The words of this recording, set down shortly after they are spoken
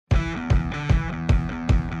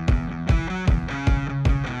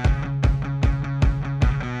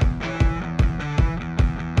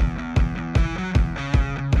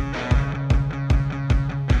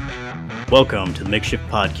Welcome to the Makeshift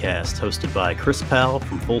Podcast, hosted by Chris Powell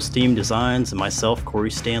from Full Steam Designs and myself, Corey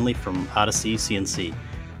Stanley from Odyssey CNC.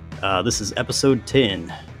 This is episode 10.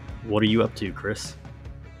 What are you up to, Chris?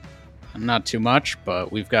 Not too much, but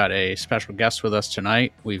we've got a special guest with us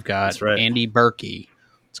tonight. We've got Andy Birkey.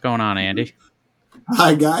 What's going on, Andy?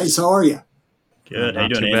 Hi, guys. How are you? Good. How you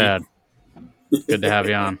Not doing, too Andy? bad. Good to have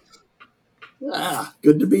you on.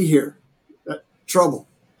 Good to be here. Trouble.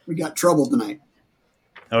 We got trouble tonight.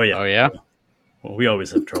 Oh, yeah. Oh, yeah? Well, we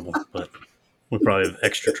always have trouble, but we probably have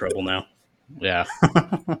extra trouble now. Yeah.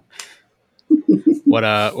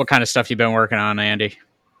 What kind of stuff you been working on, Andy?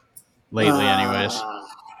 Lately, anyways.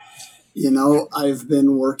 I've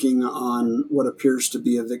been working on what appears to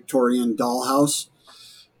be a Victorian dollhouse.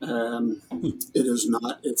 It is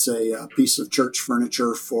not. It's a piece of church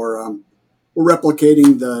furniture for. We're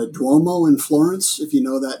replicating the Duomo in Florence, if you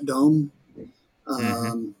know that dome,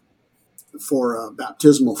 for a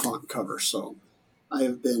baptismal font cover. So I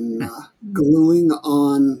have been gluing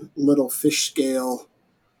on little fish scale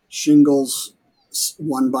shingles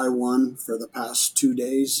one by one for the past 2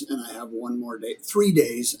 days, and I have 3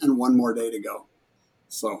 days and one more day to go.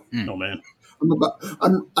 So, Oh man,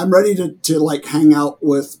 I'm ready to like hang out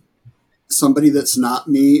with somebody that's not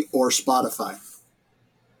me or Spotify.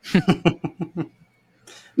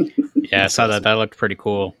 Yeah, I saw that. That looked pretty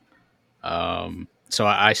cool. So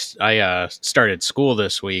I started school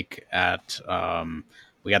this week at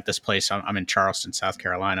we got this place. I'm in Charleston, South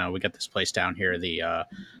Carolina. We got this place down here, the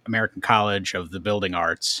American College of the Building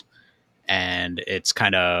Arts, and it's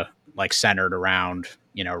kind of like centered around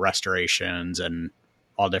restorations and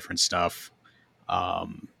all different stuff.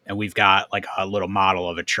 And we've got like a little model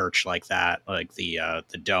of a church like that, like the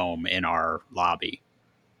dome in our lobby.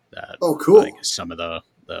 That, cool! Like some of the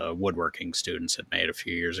woodworking students had made a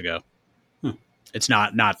few years ago. It's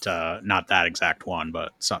not that exact one,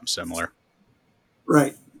 but something similar.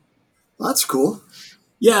 Right. That's cool.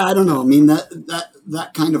 Yeah, I don't know. I mean,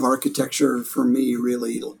 that kind of architecture for me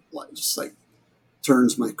really just like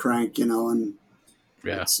turns my crank, and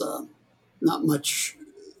it's not much.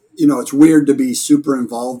 It's weird to be super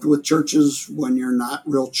involved with churches when you're not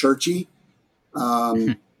real churchy.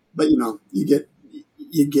 But you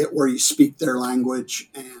get where you speak their language,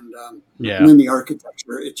 and then the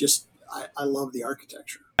architecture. I love the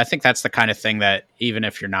architecture. I think that's the kind of thing that even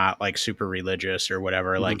if you're not like super religious or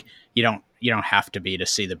whatever, like you don't have to be to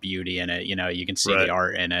see the beauty in it. You can see the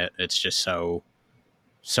art in it. It's just so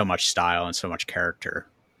much style and so much character.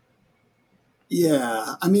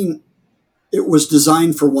 Yeah, I mean, it was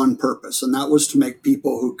designed for one purpose, and that was to make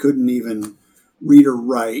people who couldn't even read or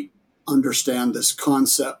write understand this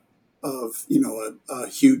concept of a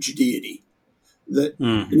huge deity. That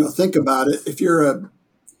think about it. If you're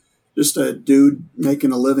just a dude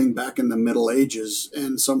making a living back in the Middle Ages,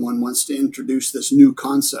 and someone wants to introduce this new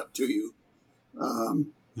concept to you,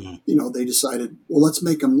 they decided, well, let's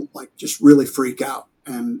make them like just really freak out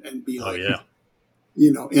and be like,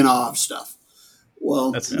 in awe of stuff.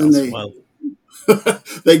 Well, then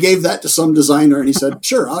they gave that to some designer, and he said,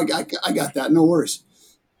 "Sure, I got that. No worries."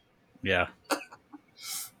 Yeah,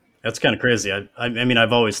 that's kind of crazy. I mean,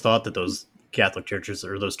 I've always thought that those Catholic churches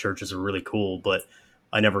or those churches are really cool, but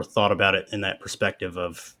I never thought about it in that perspective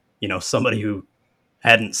of, somebody who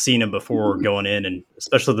hadn't seen them before going in, and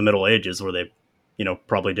especially the Middle Ages where they,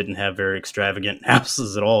 probably didn't have very extravagant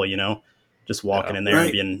houses at all, just walking in there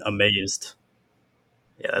and being amazed.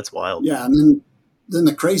 Yeah, that's wild. Yeah. And then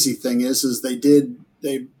the crazy thing is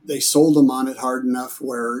they sold them on it hard enough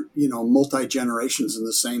where, multi-generations in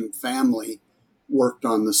the same family worked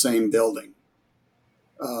on the same building.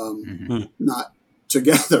 Not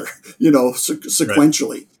together,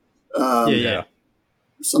 sequentially.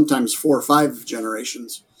 Sometimes 4 or 5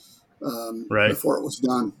 generations before it was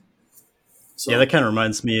done. So, yeah, that kind of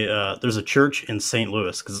reminds me. There's a church in St.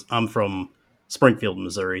 Louis because I'm from Springfield,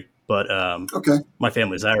 Missouri, but my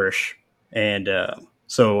family's Irish, and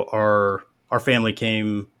so our family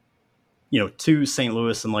came, to St.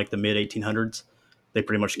 Louis in like the mid 1800s. They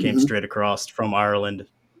pretty much came straight across from Ireland,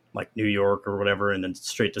 like New York or whatever, and then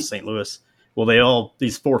straight to St. Louis. Well,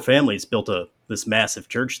 these 4 families built this massive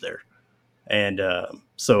church there. And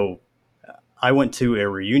so I went to a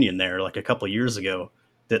reunion there like a couple of years ago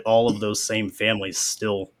that all of those same families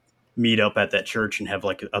still meet up at that church and have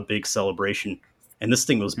like a big celebration. And this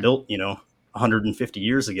thing was built, 150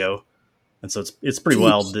 years ago. And so it's pretty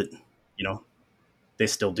wild that, they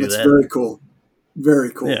still do that. That's very cool.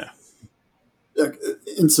 Very cool. Yeah.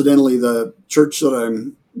 Incidentally, the church that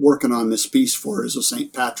I'm working on this piece for is a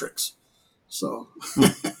St. Patrick's. So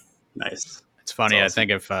Nice. It's funny. Awesome. I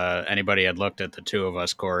think if anybody had looked at the two of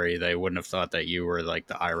us, Corey, they wouldn't have thought that you were like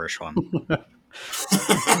the Irish one.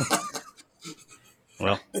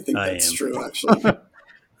 Well, I think that's true, actually.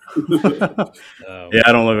 Yeah,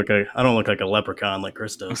 I don't look like a leprechaun like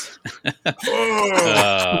Chris does.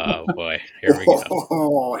 Oh boy, here we go.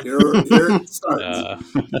 Oh, here it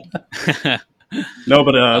starts. No,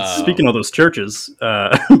 but speaking of those churches,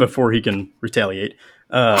 before he can retaliate,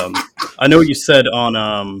 I know you said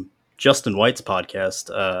on Justin White's podcast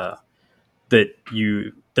that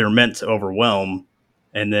they're meant to overwhelm,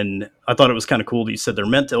 and then I thought it was kind of cool that you said they're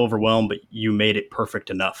meant to overwhelm, but you made it perfect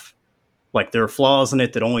enough. Like there are flaws in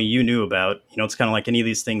it that only you knew about. You know, it's kind of like any of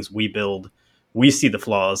these things we build. We see the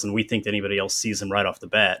flaws and we think that anybody else sees them right off the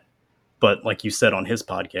bat. But like you said on his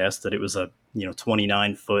podcast, that it was a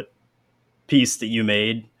 29-foot piece that you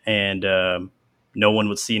made, and no one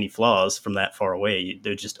would see any flaws from that far away.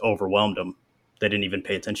 They just overwhelmed them. They didn't even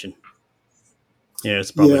pay attention. Yeah,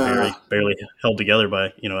 it's probably barely held together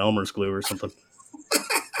by Elmer's glue or something.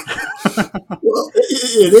 Well,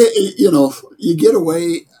 you get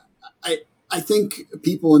away. I think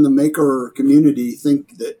people in the maker community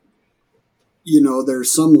think that,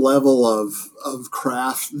 there's some level of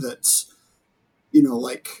craft that's,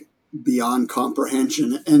 like beyond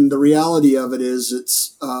comprehension. And the reality of it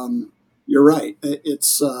is you're right.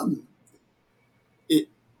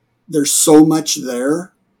 There's so much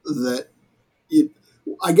there that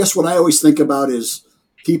I guess what I always think about is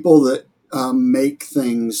people that make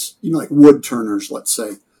things, like wood turners, let's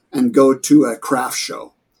say, and go to a craft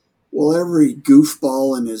show. Well, every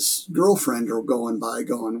goofball and his girlfriend are going by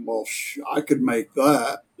going, well, I could make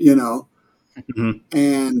that, Mm-hmm.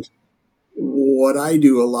 And what I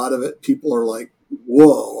do, a lot of it, people are like,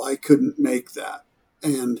 whoa, I couldn't make that.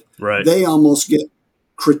 And They almost get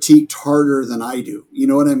critiqued harder than I do. You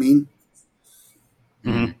know what I mean?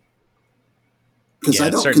 Mm-hmm. Because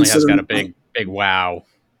it certainly has got a big wow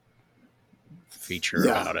feature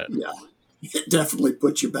about it. Yeah, it definitely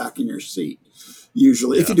puts you back in your seat.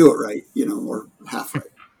 Usually, if you do it right, or half right.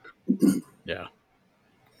 Yeah.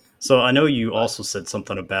 So I know you also said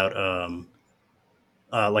something about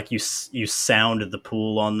like you sounded the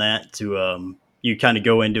pool on that to you kind of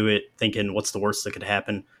go into it thinking what's the worst that could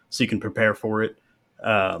happen so you can prepare for it.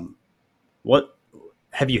 What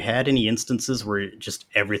have you had any instances where just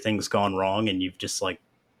everything's gone wrong and you've just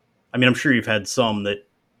I'm sure you've had some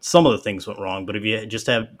of the things went wrong, but if you just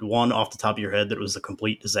have one off the top of your head that was a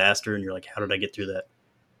complete disaster and you're like, how did I get through that?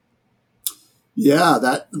 Yeah,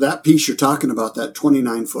 that piece you're talking about, that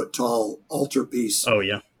 29-foot tall altar piece. Oh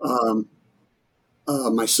yeah.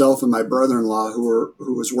 Myself and my brother-in-law, who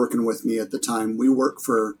was working with me at the time, we worked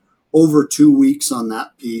for over 2 weeks on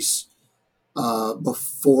that piece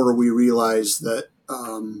before we realized that,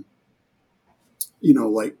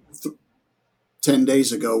 10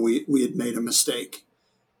 days ago, we had made a mistake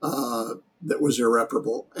that was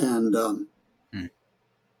irreparable. And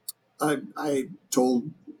I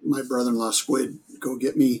told my brother-in-law Squid, go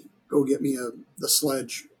get me the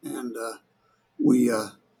sledge. And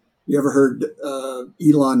you ever heard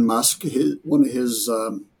Elon Musk? One of his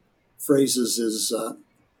phrases is,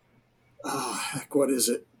 what is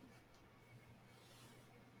it?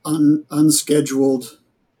 Unscheduled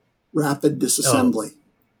rapid disassembly.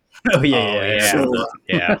 Oh yeah. So,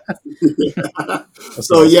 yeah.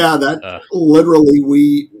 So that literally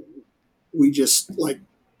we just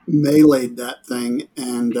meleeed that thing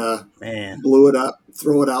and blew it up,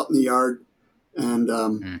 throw it out in the yard,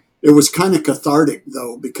 and it was kind of cathartic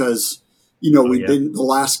though because we'd been the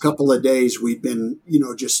last couple of days we'd been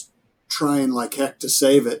just trying like heck to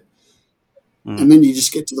save it, and then you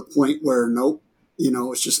just get to the point where nope,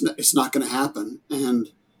 it's not going to happen,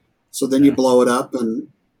 and so then you blow it up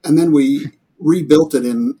and then we rebuilt it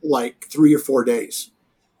in 3 or 4 days.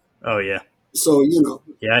 Oh yeah. So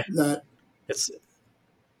that it's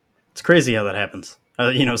crazy how that happens.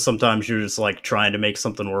 Sometimes you're just trying to make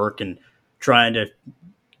something work and trying to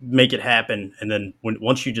make it happen, and then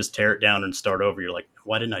once you just tear it down and start over, you're like,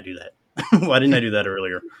 why didn't I do that? Why didn't I do that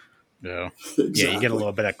earlier? Yeah. Exactly. Yeah, you get a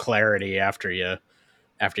little bit of clarity after you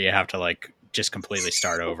have to just completely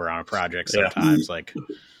start over on a project sometimes.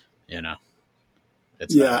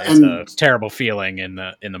 It's a terrible feeling in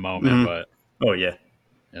the moment, but oh yeah,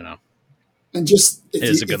 and just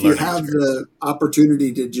if you have the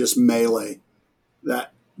opportunity to just melee,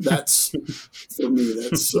 that's for me.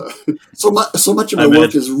 That's so much of my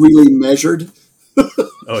work is really measured.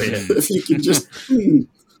 Oh yeah, if you can just let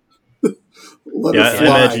it fly. I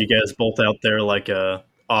imagine you guys both out there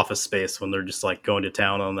Office Space when they're just going to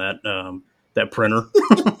town on that printer.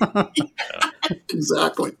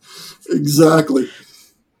 Exactly.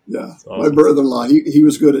 Yeah, Awesome. My brother-in-law, he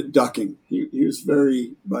was good at ducking. He was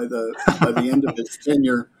very by the end of his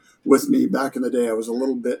tenure with me back in the day. I was a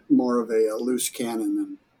little bit more of a loose cannon,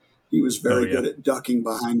 and he was very good at ducking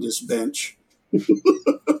behind his bench.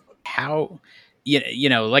 How,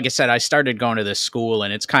 like I said, I started going to this school,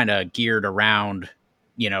 and it's kind of geared around,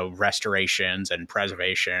 restorations and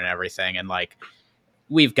preservation and everything, and like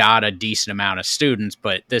we've got a decent amount of students,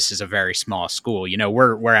 but this is a very small school.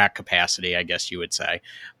 We're at capacity, I guess you would say,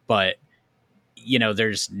 but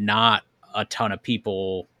there's not a ton of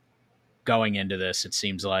people going into this, it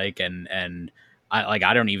seems like, and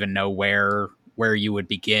I don't even know where you would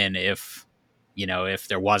begin if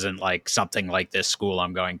there wasn't like something like this school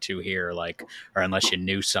I'm going to here, like, or unless you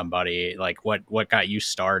knew somebody. Like, what got you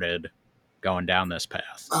started going down this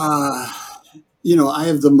path? I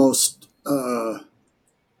have the most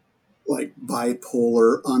like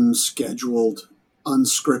bipolar, unscheduled,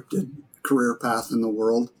 unscripted career path in the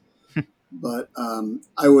world. But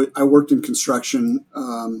I worked in construction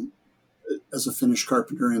as a Finnish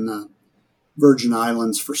carpenter in the Virgin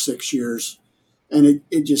Islands for 6 years. And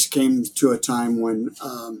it just came to a time when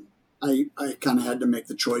I kind of had to make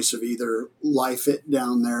the choice of either life it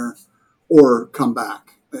down there or come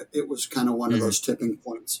back. It was kind of one of those tipping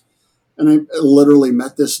points. And I literally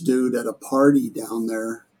met this dude at a party down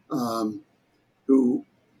there who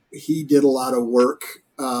he did a lot of work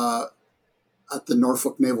at the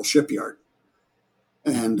Norfolk Naval Shipyard.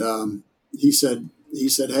 And he said,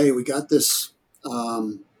 hey, we got this,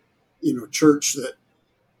 church that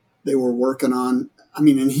they were working on. I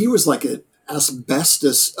mean, and he was like an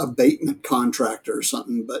asbestos abatement contractor or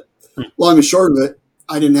something. But long and short of it,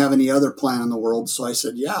 I didn't have any other plan in the world. So I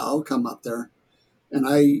said, yeah, I'll come up there. And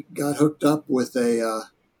I got hooked up with a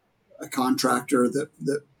contractor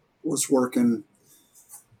that was working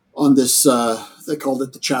on this, they called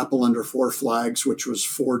it the Chapel Under Four Flags, which was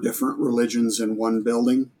 4 different religions in one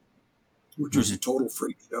building, which was a total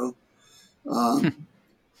freak show.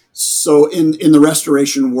 So in the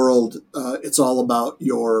restoration world, it's all about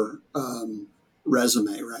your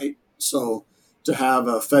resume, right? So to have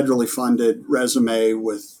a federally funded resume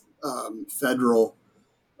with federal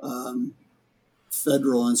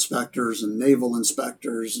inspectors and naval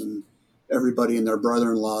inspectors and everybody and their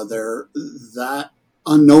brother-in-law there, that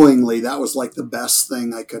unknowingly, that was like the best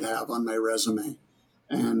thing I could have on my resume.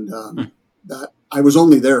 And that I was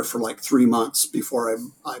only there for like 3 months before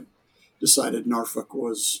I decided Norfolk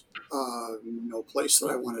was no place that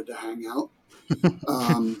I wanted to hang out.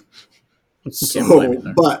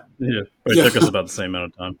 But it took us about the same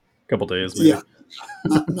amount of time, a couple days, maybe. Yeah,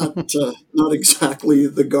 not exactly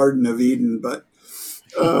the Garden of Eden, but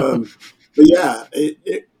yeah,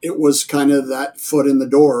 it was kind of that foot in the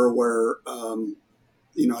door where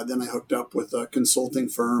then I hooked up with a consulting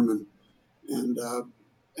firm and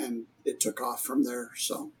it took off from there.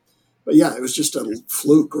 So, but yeah, it was just a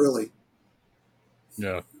fluke, really.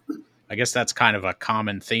 Yeah. I guess that's kind of a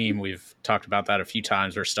common theme. We've talked about that a few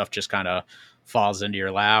times where stuff just kind of falls into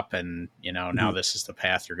your lap and, now this is the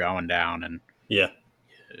path you're going down. And you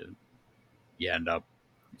end up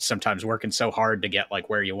sometimes working so hard to get like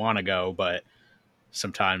where you want to go. But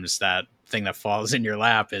sometimes that thing that falls in your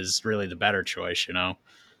lap is really the better choice,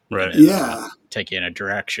 Right. And, take you in a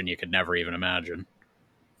direction you could never even imagine.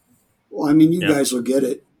 Well, I mean, you guys will get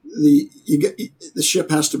it. The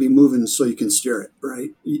ship has to be moving so you can steer it,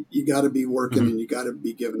 right? You got to be working and you got to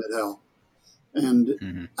be giving it hell.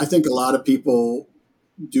 And I think a lot of people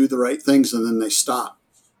do the right things and then they stop.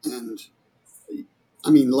 And I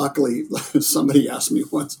mean, luckily, somebody asked me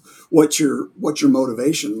once, "What's your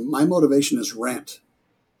motivation?" My motivation is rent.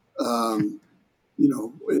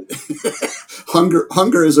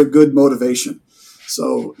 Hunger is a good motivation.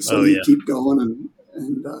 So you keep going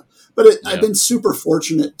I've been super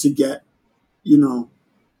fortunate to get,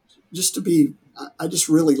 just to be, I just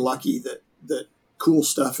really lucky that cool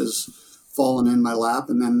stuff has fallen in my lap.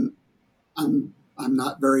 And then I'm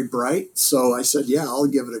not very bright. So I said, yeah, I'll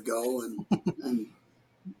give it a go. And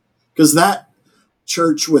because that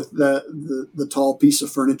church with the tall piece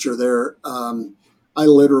of furniture there, I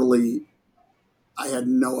had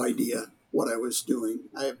no idea what I was doing.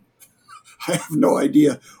 I have no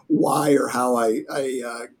idea why or how I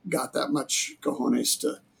got that much cojones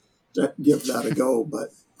to give that a go, but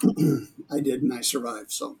I did and I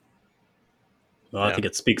survived. So, well, I think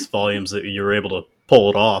it speaks volumes that you were able to pull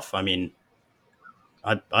it off. I mean,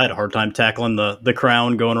 I had a hard time tackling the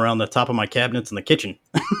crown going around the top of my cabinets in the kitchen,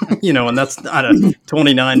 and that's not a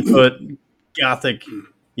 29-foot Gothic,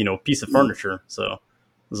 piece of furniture. So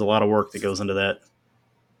there's a lot of work that goes into that.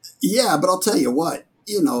 Yeah, but I'll tell you what,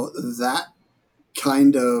 that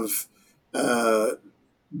kind of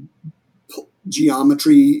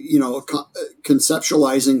geometry,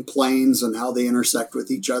 conceptualizing planes and how they intersect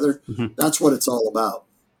with each other. Mm-hmm. That's what it's all about.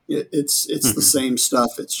 It's mm-hmm. the same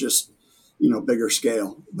stuff. It's just, bigger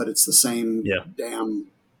scale, but it's the same damn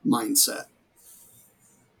mindset.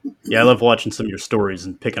 Yeah, I love watching some of your stories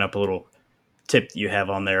and picking up a little tip that you have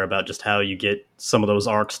on there about just how you get some of those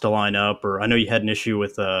arcs to line up. Or I know you had an issue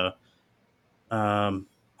with, I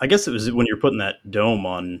guess it was when you were putting that dome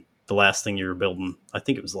on the last thing you were building. I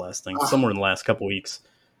think it was the last thing, somewhere in the last couple of weeks.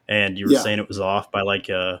 And you were saying it was off by like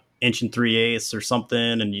 1 3/8 or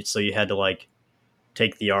something. And so you had to like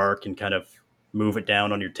take the arc and kind of move it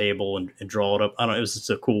down on your table and draw it up. I don't know. It was just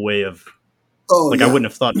a cool way of, I wouldn't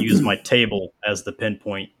have thought to use my table as the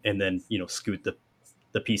pinpoint and then, scoot the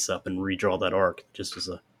piece up and redraw that arc. Just as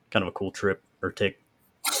a kind of a cool tip.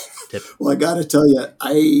 Well, I got to tell you,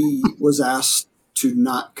 I was asked to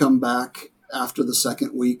not come back after the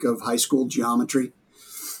second week of high school geometry.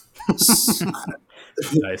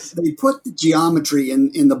 Nice. They put the geometry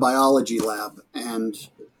in the biology lab, and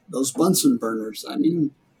those Bunsen burners, I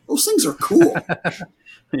mean, those things are cool.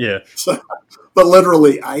 Yeah. But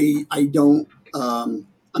literally, I don't,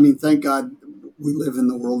 thank God we live in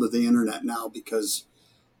the world of the internet now, because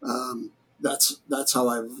that's how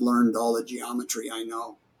I've learned all the geometry I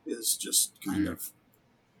know, is just kind of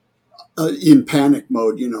in panic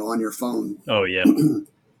mode, on your phone. Oh, yeah.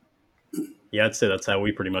 Yeah, I'd say that's how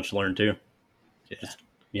we pretty much learn too. Yeah.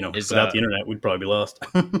 Without the internet, we'd probably be lost.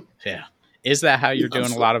 Yeah. Is that how you're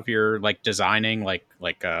doing a lot of your like designing, like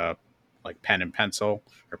pen and pencil,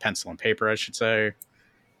 or pencil and paper, I should say?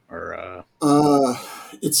 Or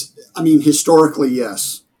historically,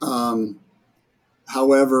 yes.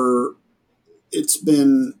 However, it's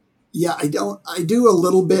been, I do a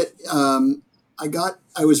little bit.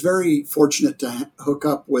 I was very fortunate to hook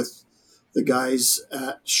up with the guys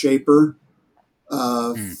at Shaper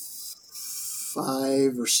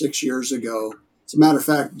 5 or 6 years ago. As a matter of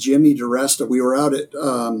fact, Jimmy DeResta, we were out at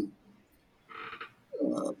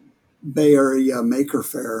Bay Area Maker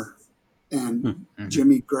Fair, and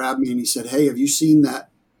Jimmy grabbed me and he said, "Hey, have you seen that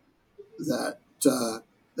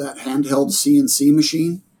handheld CNC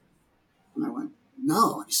machine?" And I went,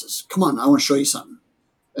 "No." And he says, "Come on, I want to show you something."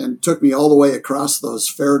 And took me all the way across those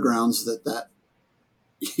fairgrounds that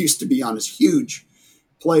used to be on this huge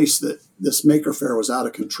place that this Maker Fair was out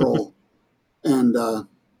of control. And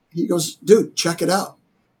he goes, "Dude, check it out."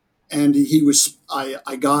 And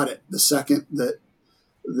I got it the second that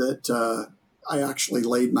I actually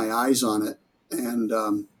laid my eyes on it.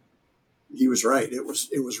 And he was right. It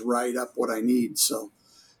was right up what I need. So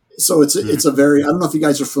it's a very, I don't know if you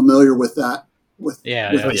guys are familiar with that, with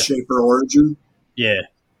the Shaper Origin. Yeah.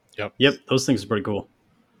 Yep. Those things are pretty cool.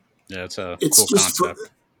 Yeah, it's cool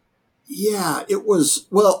concept. It was.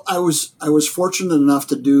 Well, I was fortunate enough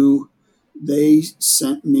to do. They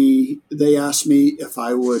asked me if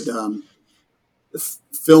I would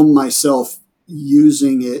film myself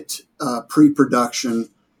using it pre-production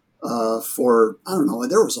for, I don't know,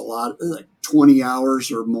 there was a lot, like 20 hours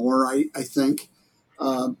or more, I think.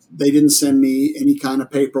 They didn't send me any kind of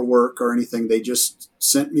paperwork or anything. They just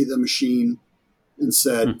sent me the machine and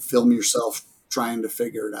said, film yourself trying to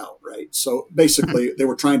figure it out, right? So basically, they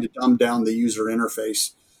were trying to dumb down the user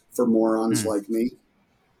interface for morons like me.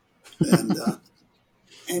 And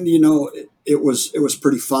it was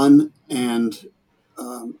pretty fun, and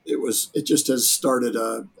it just has started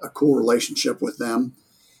a cool relationship with them.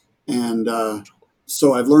 And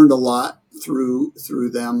so I've learned a lot through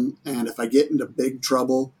them. And if I get into big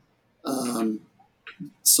trouble,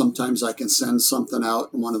 sometimes I can send something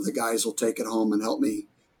out and one of the guys will take it home and help me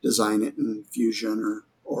design it in Fusion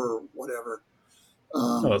or whatever.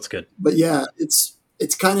 That's good. But yeah, it's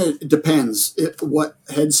kind of depends what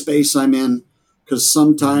headspace I'm in, because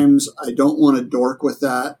sometimes I don't want to dork with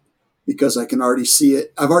that because I can already see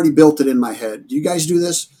it. I've already built it in my head. Do you guys do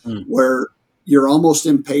this where you're almost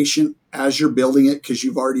impatient as you're building it because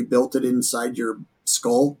you've already built it inside your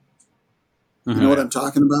skull? You know what I'm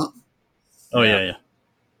talking about? Oh, yeah.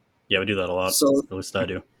 Yeah, we do that a lot. So, at least I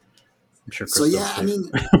do. I'm sure Chris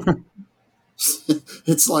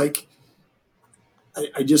it's like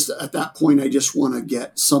I just, at that point, I just want to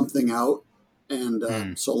get something out. And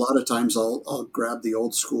so a lot of times I'll grab the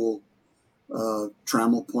old school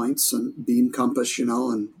trammel points and beam compass,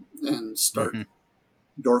 and start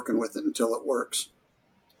dorking with it until it works.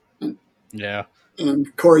 And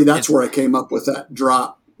Corey, that's where I came up with that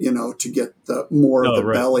drop, to get the more of the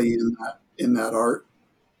belly in that art.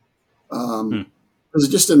 Because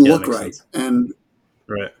it just didn't look right. Sense. And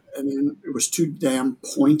then it was too damn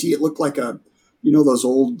pointy. It looked like those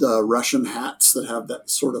old Russian hats that have that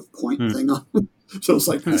sort of point thing on them. So it's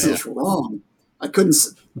like, this is wrong. I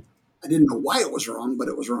didn't know why it was wrong, but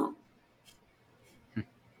it was wrong.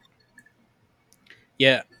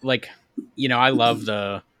 Yeah, like, I love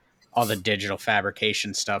all the digital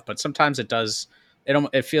fabrication stuff, but sometimes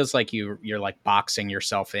it feels like you're like boxing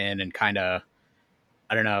yourself in and kind of,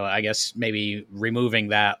 I don't know, I guess maybe removing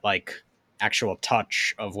that like actual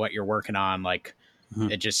touch of what you're working on, like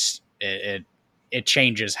Mm-hmm. it just it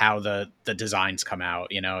changes how the designs come out,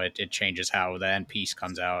 it changes how the end piece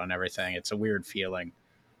comes out and everything. It's a weird feeling.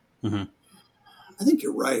 Mm-hmm. I think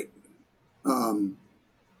you're right.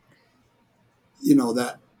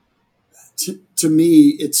 That to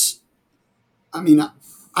me, I mean,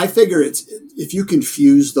 I figure if you can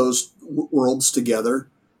fuse those worlds together,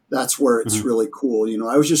 that's where it's Mm-hmm. really cool.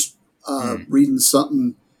 I was just reading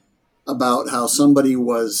something about how somebody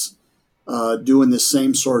was doing the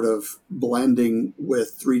same sort of blending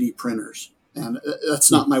with 3D printers, and that's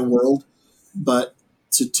not my world. But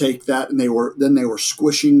to take that, and they were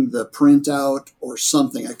squishing the print out or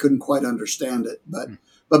something. I couldn't quite understand it,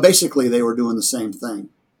 but basically they were doing the same thing.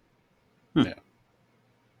 Yeah.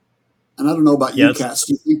 And I don't know about you, Cass.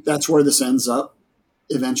 Do you think that's where this ends up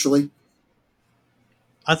eventually?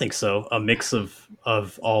 I think so. A mix of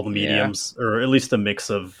all the mediums, or at least a mix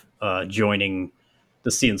of joining the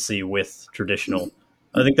CNC with traditional.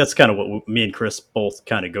 I think that's kind of what me and Chris both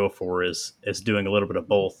kind of go for is doing a little bit of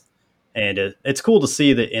both. And it's cool to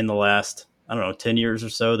see that in the last, I don't know, 10 years or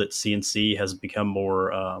so that CNC has become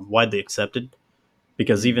more widely accepted.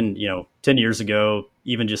 Because even 10 years ago,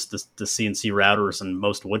 even just the CNC routers in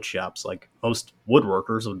most wood shops, like most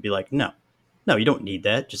woodworkers would be like, no, you don't need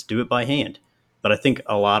that, just do it by hand. But I think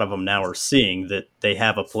a lot of them now are seeing that they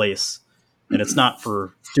have a place, and it's not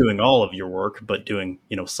for doing all of your work, but doing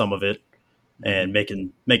some of it, and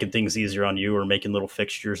making things easier on you, or making little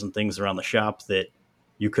fixtures and things around the shop that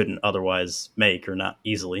you couldn't otherwise make, or not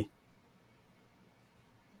easily.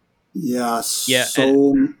 Yeah. Yeah.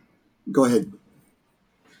 So go ahead.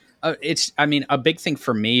 I mean, a big thing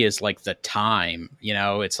for me is like the time,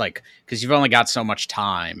 it's like, cause you've only got so much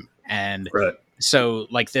time. And Right. so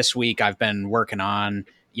like this week I've been working on,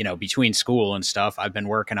 between school and stuff, I've been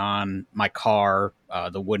working on my car,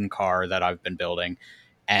 the wooden car that I've been building.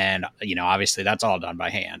 And, obviously that's all done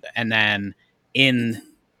by hand. And then in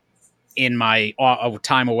my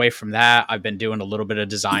time away from that, I've been doing a little bit of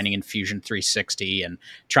designing in Fusion 360 and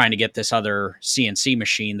trying to get this other CNC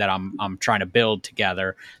machine that I'm trying to build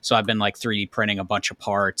together. So I've been like 3D printing a bunch of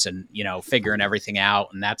parts and, figuring everything out.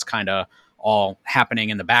 And that's kind of all happening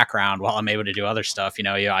in the background while I'm able to do other stuff.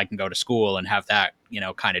 I can go to school and have that,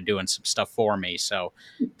 kind of doing some stuff for me. So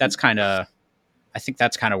I think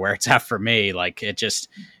that's kind of where it's at for me. Like it just,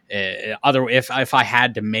 if I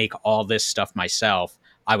had to make all this stuff myself,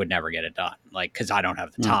 I would never get it done. Like, cause I don't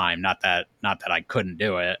have the time. Not that I couldn't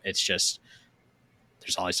do it. It's just,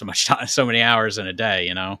 there's only so much time, so many hours in a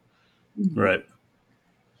day, Right.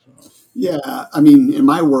 Yeah. I mean, in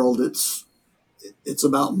my world, it's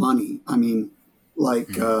about money. I mean, like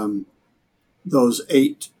those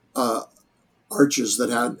 8 arches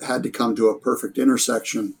that had to come to a perfect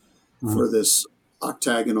intersection for this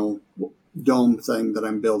octagonal dome thing that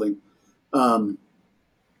I'm building.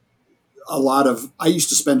 I used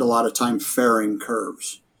to spend a lot of time fairing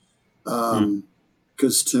curves.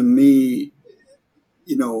 Because to me,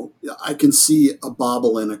 I can see a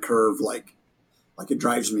bobble in a curve like it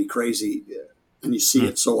drives me crazy. And you see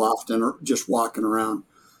it so often just walking around.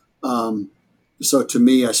 So to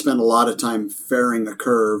me, I spend a lot of time fairing a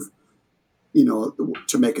curve,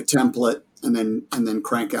 to make a template and then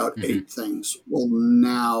crank out 8 things. Well,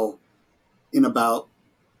 now in about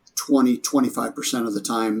 25% of the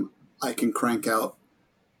time, I can crank out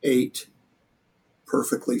 8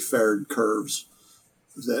 perfectly faired curves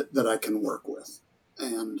that I can work with.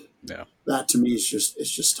 And that to me is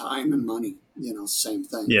just time and money, same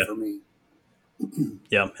thing for me.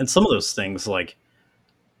 Yeah. And some of those things like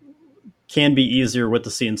can be easier with the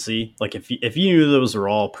CNC. Like if you knew those were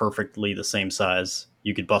all perfectly the same size,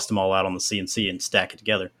 you could bust them all out on the CNC and stack it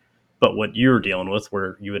together. But what you're dealing with,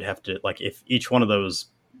 where you would have to, like, if each one of those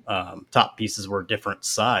top pieces were a different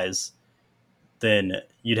size, then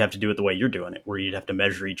you'd have to do it the way you're doing it, where you'd have to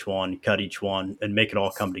measure each one, cut each one, and make it all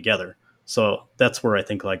come together. So that's where I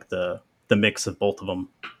think like the mix of both of them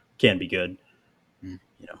can be good.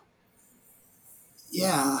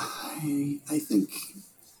 Yeah, I think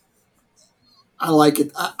I like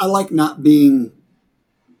it. I like not being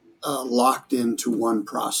locked into one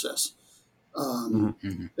process.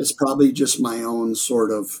 It's probably just my own sort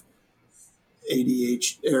of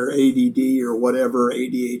ADHD or ADD or whatever,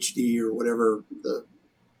 ADHD or whatever the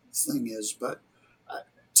thing is. But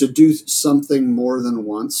to do something more than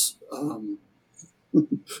once,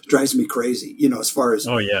 Drives me crazy, as far as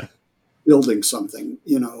Oh yeah. building something,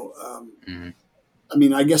 Mm-hmm. I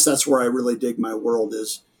mean, I guess that's where I really dig my world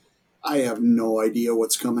is I have no idea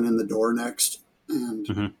what's coming in the door next. And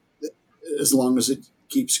Mm-hmm. as long as it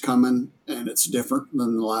keeps coming and it's different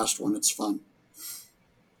than the last one, it's fun.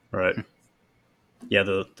 Right. Yeah,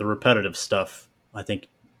 the repetitive stuff I think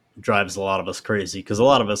drives a lot of us crazy because a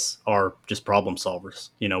lot of us are just problem solvers.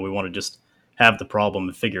 We want to just have the problem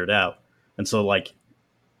and figure it out. And so like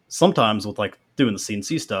sometimes with like doing the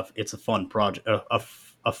CNC stuff, it's a fun project,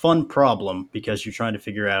 a fun problem because you're trying to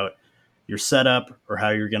figure out your setup or how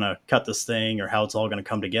you're going to cut this thing or how it's all going to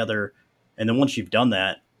come together. And then once you've done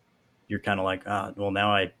that, you're kind of like, well,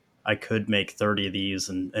 now I could make 30 of these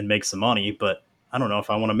and make some money, but I don't know if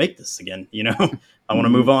I want to make this again. I want to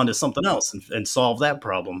Mm-hmm. move on to something else and solve that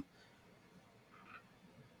problem.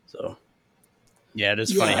 So, Yeah, it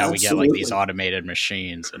is funny Yeah, how we get like these absolutely. automated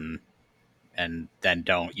machines and then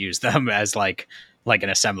don't use them as like an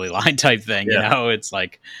assembly line type thing. yeah. It's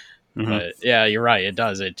like, Hmm. but yeah, you're right. It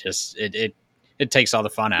does. It just it takes all the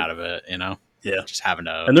fun out of it. Yeah. Just having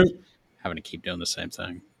And to keep doing the same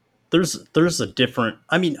thing. there's a different,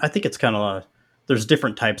 I mean, I think it's kind of, there's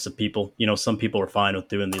different types of people. Some people are fine with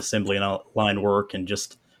doing the assembly line work and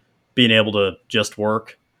just being able to just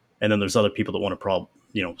work. And then there's other people that want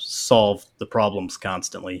to solve the problems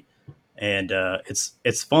constantly. And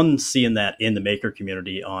it's fun seeing that in the maker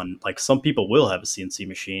community. On like some people will have a CNC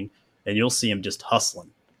machine, and you'll see them just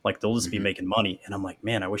hustling, like they'll just be Mm-hmm. making money. And I'm like,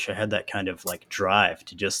 man, I wish I had that kind of like drive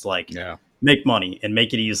to just like Yeah. make money and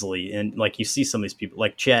make it easily. And like you see some of these people,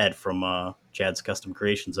 like Chad from Chad's Custom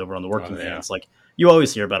Creations over on the Oh Working yeah. Hands, like you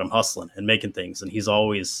always hear about him hustling and making things, and he's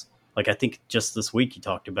always like, I think just this week he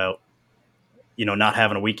talked about not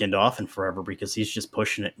having a weekend off in forever because he's just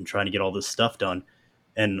pushing it and trying to get all this stuff done.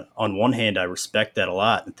 And on one hand, I respect that a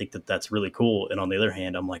lot and think that that's really cool. And on the other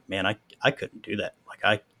hand, I'm like, man, I couldn't do that.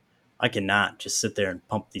 Like I cannot just sit there and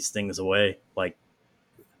pump these things away. Like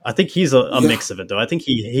I think he's a Yeah. mix of it though. I think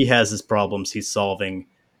he has his problems he's solving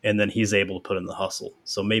and then he's able to put in the hustle.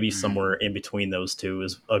 So maybe Mm-hmm. somewhere in between those two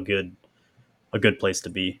is a good place to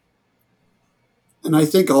be. And I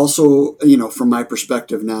think also, from my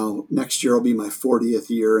perspective now, next year will be my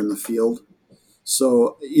 40th year in the field.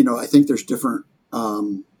 So, I think there's different,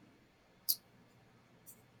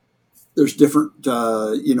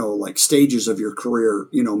 like stages of your career,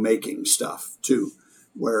 making stuff too,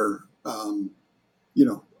 where, you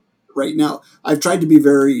know, right now I've tried to be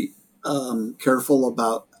very careful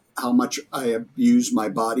about how much I abuse my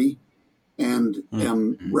body and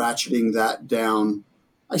am Mm-hmm. ratcheting that down.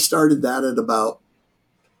 I started that at about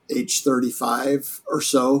age 35 or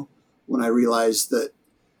so when I realized that,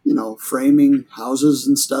 framing houses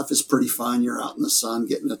and stuff is pretty fun. You're out in the sun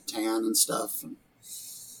getting a tan and stuff. And,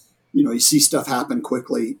 you see stuff happen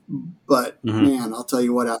quickly. But Mm-hmm. man, I'll tell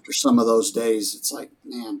you what, after some of those days, it's like,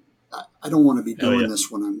 man, I don't want to be Oh doing yeah. this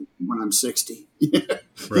when I'm 60. You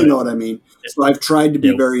Right. know what I mean? So I've tried to be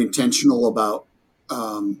Yeah. very intentional about,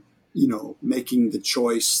 making the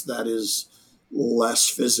choice that is less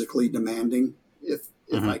physically demanding if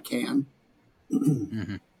Mm-hmm. I can.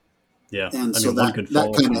 Mm-hmm. Yeah. And I so mean, one that good that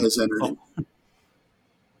fall kind of from has entered in.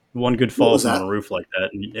 one good What fall was from on a that? roof like that,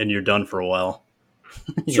 and you're done for a while.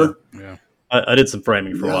 you know, Sure. Yeah. I did some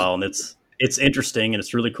framing for a Yeah. while, and it's interesting, and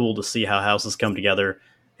it's really cool to see how houses come together.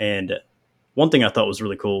 And one thing I thought was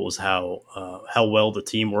really cool was how well the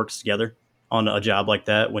team works together on a job like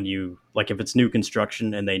that. When you like, if it's new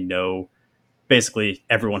construction and they know basically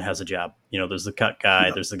everyone has a job. There's the cut guy,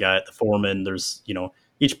 Yeah. there's the guy at the foreman, there's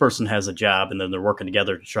each person has a job, and then they're working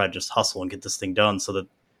together to try to just hustle and get this thing done so that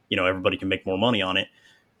everybody can make more money on it.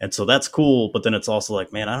 And so that's cool, but then it's also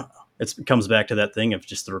like, man, it comes back to that thing of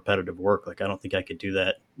just the repetitive work. Like I don't think I could do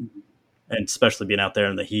that, and especially being out there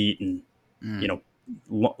in the heat and you Mm. know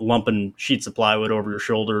lumping sheets of plywood over your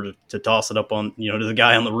shoulder to toss it up on to the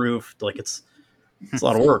guy on the roof. Like it's a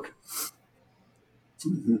lot of work.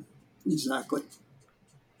 Hmm. Exactly.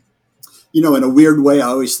 In a weird way, I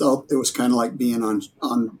always felt it was kind of like being on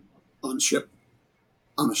ship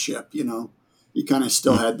on a ship. You kind of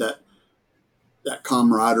still Mm-hmm. had that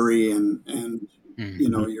camaraderie and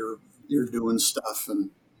Mm-hmm. you're doing stuff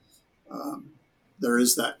and um, there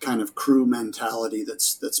is that kind of crew mentality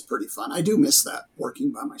that's pretty fun. I do miss that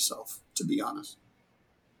working by myself, to be honest,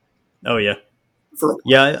 Oh yeah. for a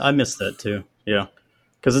Yeah, while. I miss that too. Yeah,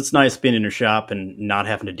 because it's nice being in your shop and not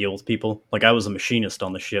having to deal with people. Like I was a machinist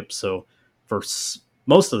on the ship, so for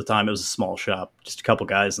most of the time it was a small shop, just a couple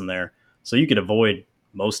guys in there, so you could avoid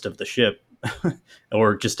most of the ship,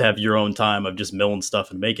 or just have your own time of just milling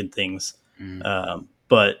stuff and making things. Mm.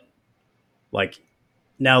 But like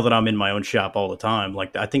now that I'm in my own shop all the time,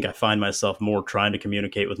 like I think I find myself more trying to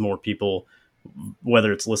communicate with more people,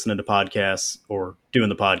 whether it's listening to podcasts or doing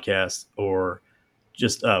the podcast, or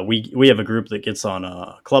just we have a group that gets on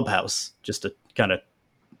a Clubhouse just to kind of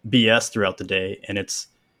BS throughout the day, and it's,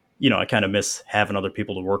 I kind of miss having other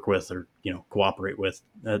people to work with or cooperate with,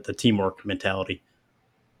 the teamwork mentality.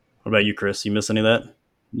 What about you, Chris? You miss any of that?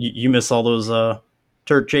 You miss all those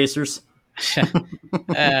turd chasers?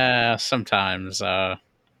 Sometimes.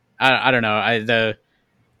 I don't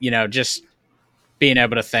know. Just being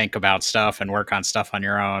able to think about stuff and work on stuff on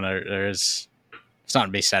your own. There's something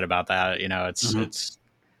to be said about that.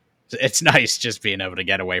 It's nice just being able to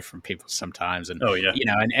get away from people sometimes, and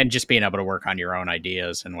and just being able to work on your own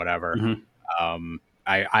ideas and whatever. And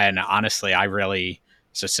honestly, I really,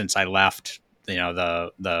 so since I left,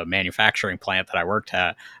 the manufacturing plant that I worked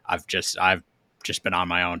at, I've just been on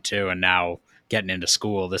my own too, and now getting into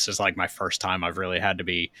school, this is like my first time I've really had to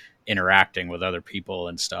be interacting with other people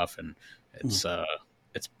and stuff, and it's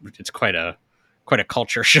quite a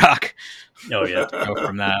culture shock. Oh yeah, to go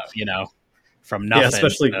from that, from nothing,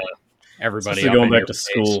 especially to everybody especially going back to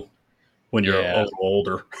school when you're a little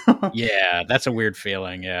older. Yeah, that's a weird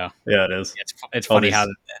feeling. Yeah, it is. It's funny how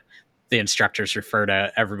the instructors refer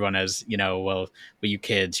to everyone as, well, you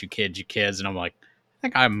kids, and I'm like, I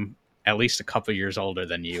think I'm at least a couple years older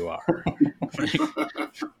than you are.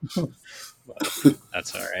 But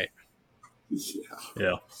that's all right.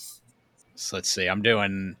 Yeah. So let's see. I'm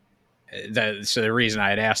doing the reason I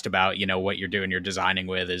had asked about, what you're doing, you're designing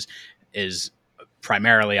with is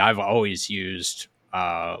primarily I've always used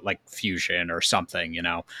like Fusion or something,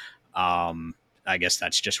 I guess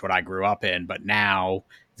that's just what I grew up in, but now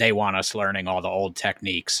they want us learning all the old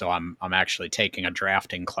techniques. So I'm actually taking a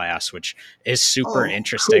drafting class, which is super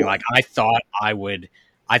interesting. Cool. Like I thought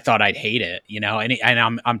I'd hate it,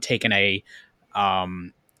 and I'm taking a,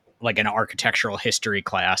 like an architectural history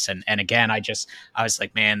class. And again, I was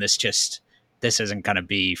like, man, this isn't going to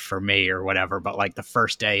be for me or whatever. But like the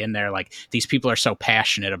first day in there, like these people are so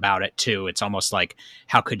passionate about it too. It's almost like,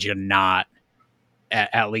 how could you not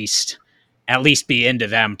at least be into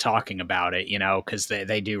them talking about it, because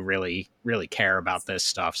they do really, really care about this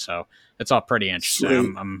stuff. So it's all pretty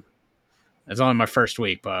interesting. It's only my first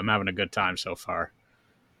week, but I'm having a good time so far.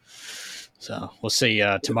 So we'll see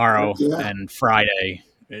tomorrow and Friday.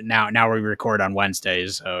 Now we record on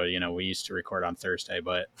Wednesdays. So, we used to record on Thursday,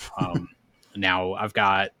 but now I've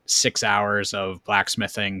got 6 hours of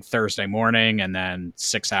blacksmithing Thursday morning and then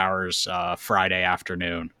 6 hours Friday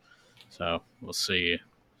afternoon. So we'll see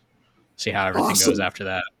how everything goes after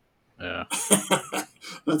that. Yeah.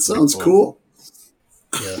 That sounds cool.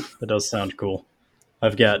 Yeah, that does sound cool.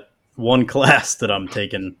 I've got one class that I'm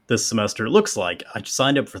taking this semester. It looks like I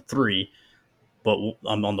signed up for 3, but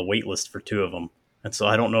I'm on the wait list for 2 of them. And so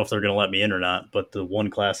I don't know if they're going to let me in or not, but the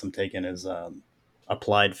one class I'm taking is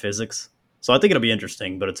applied physics. So I think it'll be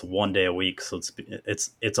interesting, but it's 1 day a week. So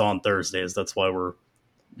it's on Thursdays. That's why we're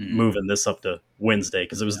moving this up to Wednesday,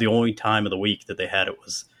 because it was the only time of the week that they had it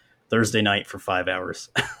was Thursday night for 5 hours.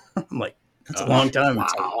 I'm like, that's a long time. Wow.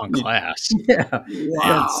 It's a long class. Yeah. Wow.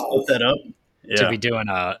 Yeah, split that up. Yeah. To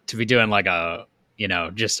be doing like a,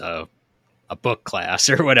 just a book class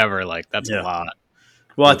or whatever, like that's a lot.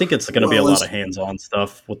 Well, I think it's going to be a lot of hands-on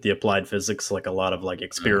stuff with the applied physics, like a lot of like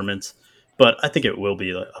experiments, but I think it will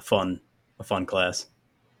be a fun class.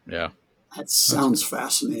 Yeah. That sounds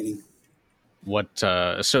fascinating. What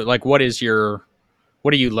are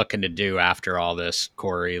you looking to do after all this,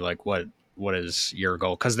 Corey? Like what is your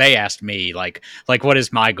goal? Because they asked me like what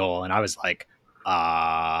is my goal, and I was like,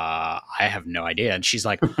 I have no idea. And she's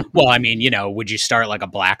like, well, I mean, would you start like a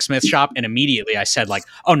blacksmith shop? And immediately I said like,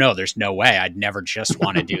 oh no, there's no way. I'd never just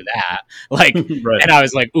want to do that. Like, right. And I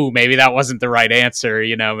was like, ooh, maybe that wasn't the right answer.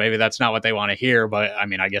 Maybe that's not what they want to hear, but I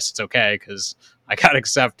mean, I guess it's okay, because I got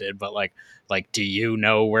accepted. But like, do you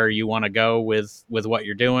know where you want to go with what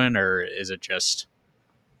you're doing, or is it just,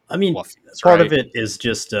 I mean, part of it is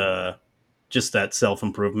just that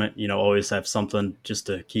self-improvement, always have something just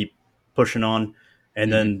to keep pushing on.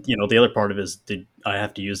 And then, the other part of it is, I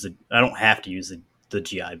don't have to use the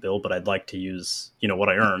GI Bill, but I'd like to use, what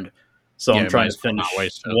I earned. So I'm trying to finish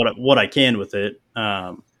what I can with it.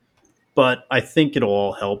 But I think it'll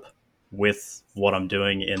all help with what I'm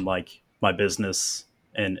doing in like my business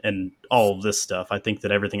and all of this stuff. I think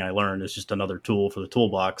that everything I learned is just another tool for the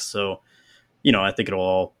toolbox. So, I think it'll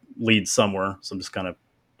all lead somewhere. So I'm just kind of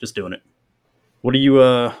just doing it. What do you,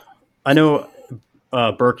 I know,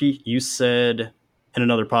 Birkey, you said in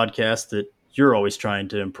another podcast that you're always trying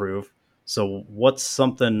to improve. So what's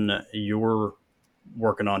something you're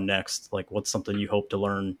working on next? Like what's something you hope to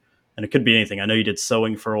learn and it could be anything. I know you did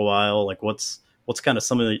sewing for a while. Like what's kind of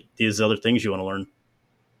some of these other things you want to learn?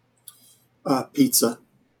 Pizza.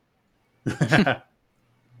 Nice.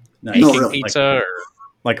 No, really. Pizza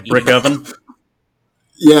like a brick oven.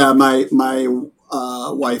 Yeah, my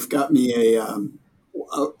wife got me a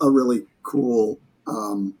really cool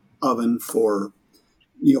oven for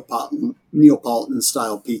Neapolitan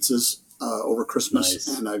style pizzas over Christmas,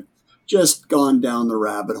 Nice. and I've just gone down the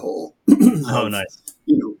rabbit hole Oh, of nice.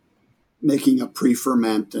 Making a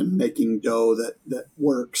pre-ferment and making dough that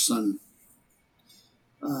works, and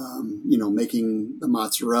making the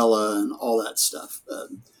mozzarella and all that stuff.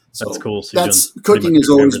 So that's cool. So that's cooking has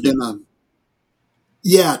always been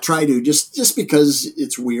try to just because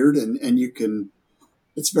it's weird and you can.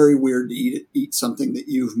 It's very weird to eat something that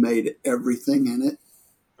you've made everything in it.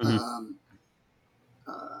 Mm-hmm.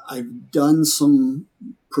 I've done some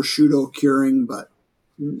prosciutto curing, but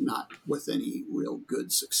not with any real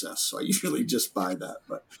good success. So I usually just buy that.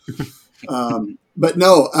 But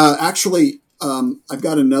no, actually, I've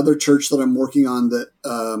got another church that I'm working on that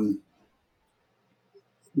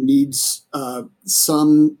needs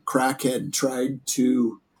some crackhead tried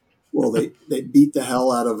to. Well, they beat the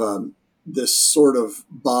hell out of this sort of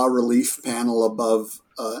bas relief panel above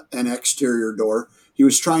an exterior door. He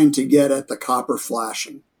was trying to get at the copper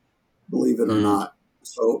flashing, believe it or not.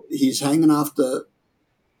 So he's hanging off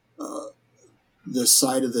this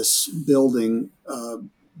side of this building,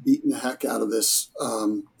 beating the heck out of this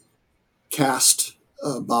cast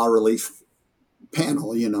bas relief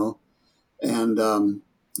panel, And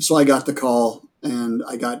so I got the call, and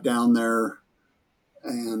I got down there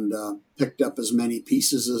and picked up as many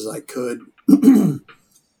pieces as I could.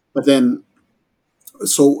 But then,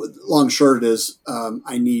 so long short is,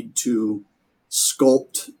 I need to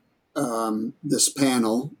sculpt this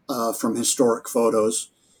panel from historic photos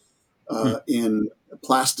in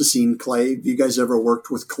plasticine clay. Have you guys ever worked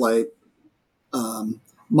with clay?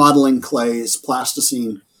 Modeling clay is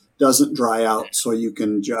plasticine, doesn't dry out, so you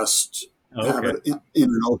can just have it in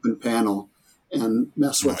an open panel and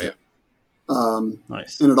mess with it.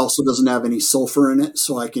 Nice. And it also doesn't have any sulfur in it,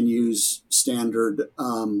 so I can use standard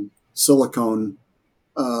silicone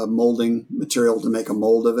molding material to make a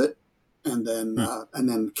mold of it, and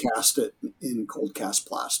then cast it in cold cast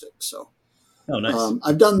plastic. So, nice.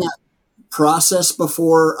 I've done that process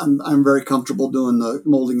before. I'm very comfortable doing the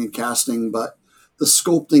molding and casting, but the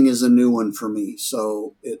sculpting is a new one for me.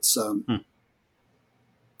 So it's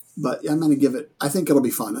but I'm going to give it, I think it'll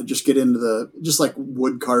be fun. I just get into just like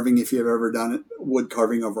wood carving. If you've ever done it, wood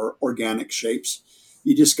carving of organic shapes,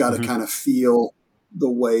 you just got to kind of feel the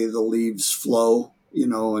way the leaves flow,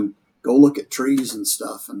 and go look at trees and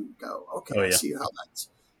stuff and go, okay, I see how that's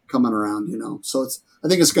coming around, So I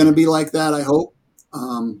think it's going to be like that. I hope.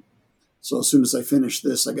 So as soon as I finish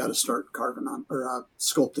this, I got to start carving on or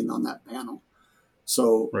sculpting on that panel.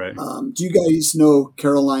 So, do you guys know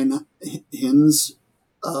Caroline Hinz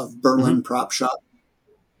of Berlin Prop Shop?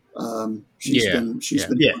 She's been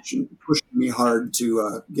pushing me hard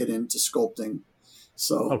to get into sculpting.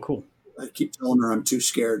 So, cool. I keep telling her I'm too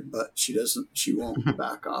scared, but she won't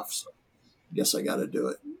back off. So, I guess I got to do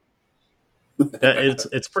it.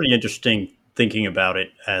 It's pretty interesting thinking about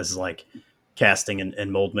it as like casting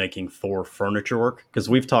and mold making for furniture work, because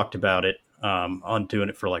we've talked about it on doing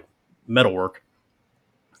it for like metal work.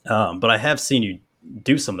 But I have seen you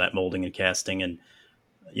do some of that molding and casting, and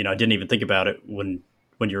I didn't even think about it when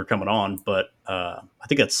you were coming on. But I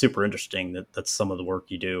think that's super interesting that's some of the work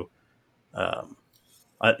you do.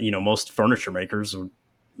 Most furniture makers would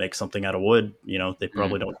make something out of wood. They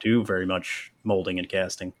probably don't do very much molding and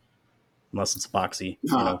casting unless it's epoxy,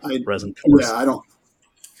 resin force. Yeah, I don't.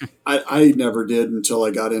 I never did until I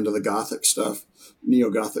got into the Gothic stuff,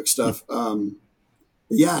 neo-Gothic stuff.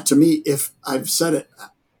 Yeah, to me, if I've said it,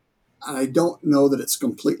 I don't know that it's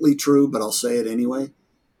completely true, but I'll say it anyway.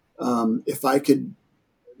 If I could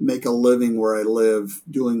make a living where I live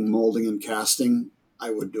doing molding and casting, I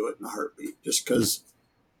would do it in a heartbeat, just because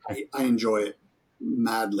I enjoy it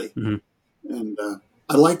madly. And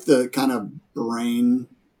I like the kind of brain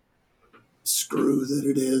screw that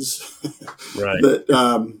it is. Right.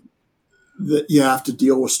 that you have to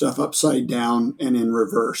deal with stuff upside down and in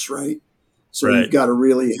reverse, right? So you've got to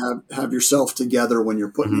really have yourself together when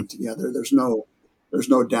you're putting it together. There's no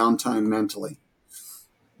downtime mentally.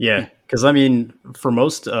 Yeah, because I mean, for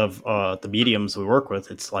most of the mediums we work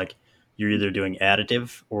with, it's like you're either doing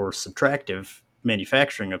additive or subtractive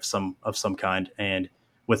manufacturing of some kind, and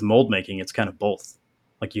with mold making, it's kind of both.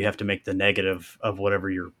 Like you have to make the negative of whatever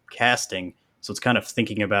you're casting, so it's kind of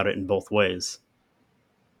thinking about it in both ways.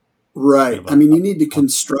 Right. Kind I of mean, you need to a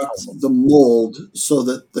construct puzzle. the mold so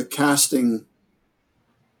that the casting,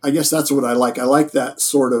 I guess that's what I like. I like that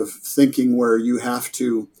sort of thinking where you have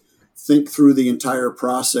to think through the entire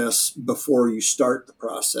process before you start the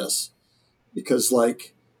process, because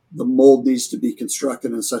like the mold needs to be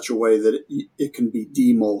constructed in such a way that it can be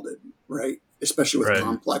demolded, right? Especially with Right.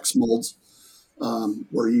 complex molds,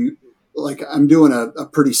 where you like I'm doing a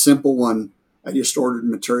pretty simple one. I just ordered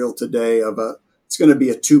material today of it's going to be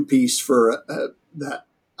a two piece for that.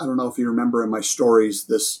 I don't know if you remember in my stories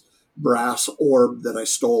this brass orb that I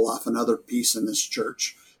stole off another piece in this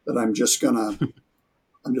church that I'm just gonna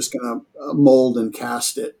mold and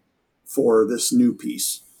cast it for this new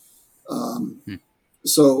piece. Um, Hmm.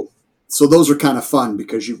 so so those are kind of fun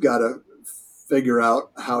because you've got to figure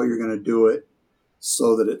out how you're going to do it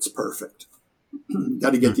so that it's perfect.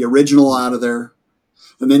 Got to Hmm. get the original out of there,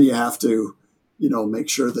 and then you have to, make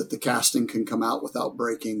sure that the casting can come out without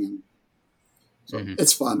breaking. And so Mm-hmm.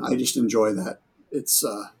 it's fun. I just enjoy that. It's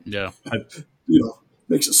Yeah. I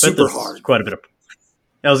makes it bet super there's hard. quite a bit of.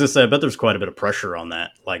 I was gonna say, I bet there's quite a bit of pressure on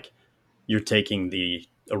that. Like, you're taking the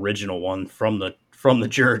original one from the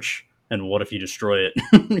church, and what if you destroy it?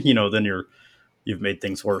 Then you've made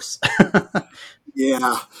things worse.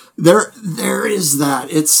 Yeah, there is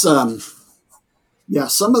that. It's yeah,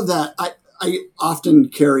 some of that I often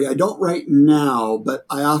carry. I don't right now, but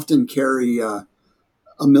I often carry $1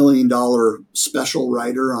 million special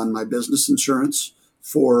rider on my business insurance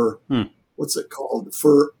for Hmm. what's it called?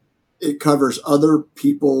 For it covers other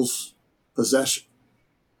people's possession,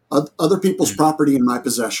 other people's Hmm. property in my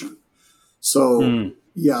possession. So Hmm.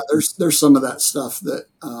 yeah, there's some of that stuff that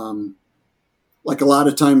like a lot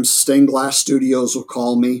of times stained glass studios will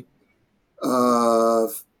call me uh,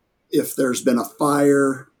 if there's been a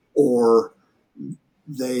fire or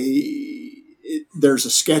there's a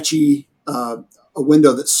sketchy a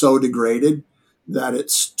window that's so degraded that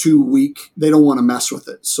it's too weak. They don't want to mess with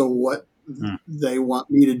it. So what Hmm. they want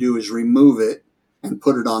me to do is remove it and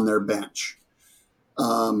put it on their bench.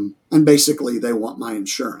 And basically, they want my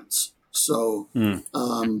insurance. So,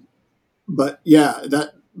 Hmm. but yeah,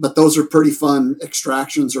 but those are pretty fun.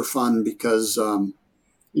 Extractions are fun because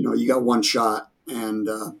you got one shot, and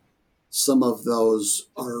some of those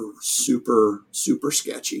are super super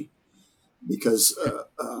sketchy because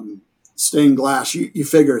stained glass, you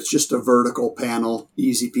figure it's just a vertical panel,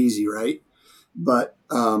 easy peasy, right? But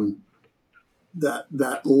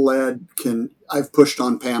that lead I've pushed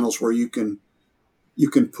on panels where you can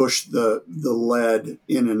push the lead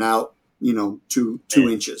in and out, two Man,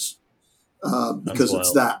 inches, that's because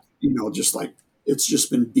it's wild. that, just like it's just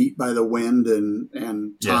been beat by the wind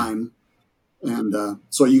and Yeah. time. And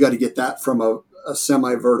so you got to get that from a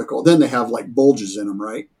semi-vertical. Then they have like bulges in them,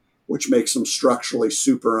 right? Which makes them structurally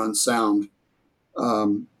super unsound.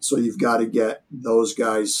 So you've got to get those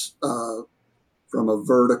guys from a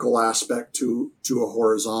vertical aspect to a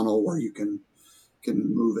horizontal where you can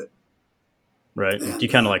move it. Right. Do you And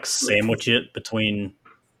kind of like sandwich it between,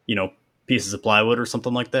 you know, pieces of plywood or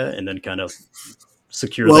something like that, and then kind of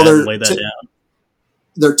secure well, that and lay that down?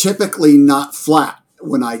 they're typically not flat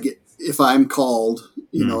when if I'm called.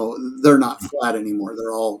 Hmm. They're not flat anymore.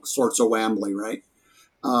 They're all sorts of wambly, right?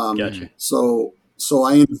 Hmm. Gotcha. So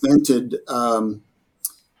I invented a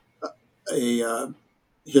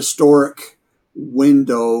historic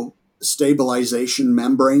window stabilization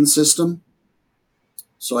membrane system.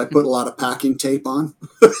 So I put a lot of packing tape on.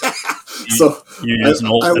 You, So you I, use I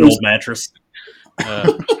an always old mattress.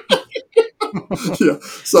 Uh, yeah.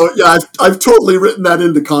 So yeah, I've totally written that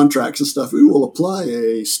into contracts and stuff. We will apply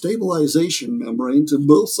a stabilization membrane to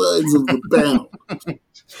both sides of the panel.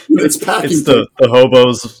 It's It's packing tape.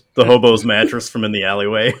 the hobo's mattress from in the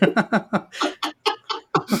alleyway.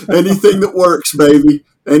 Anything that works, baby.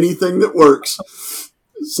 Anything that works.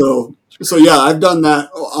 So yeah, I've done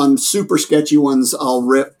that on super sketchy ones. I'll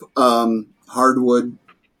rip hardwood,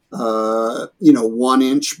 1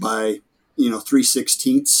 inch by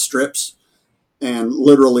 3/16 strips, and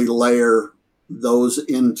literally layer those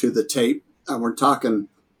into the tape. And we're talking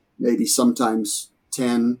maybe sometimes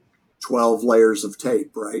 10, 12 layers of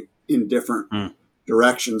tape, right, in different Hmm.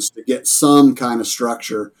 directions to get some kind of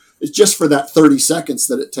structure. It's just for that 30 seconds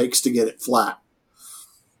that it takes to get it flat.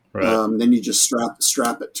 Right. Then you just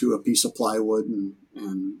strap it to a piece of plywood, and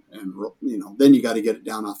then you got to get it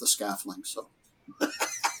down off the scaffolding. So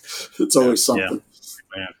it's Yeah. always Yeah. something.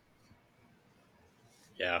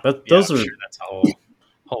 yeah. But Yeah. those I'm are sure that's a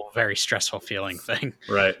whole very stressful feeling thing.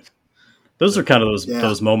 right. Those are kind of Yeah.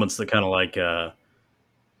 those moments that kind of like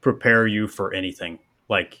prepare you for anything.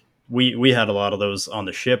 Like we had a lot of those on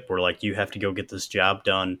the ship where like you have to go get this job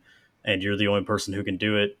done and you're the only person who can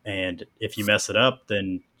do it. And if you mess it up,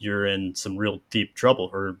 then you're in some real deep trouble,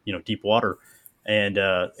 or deep water. And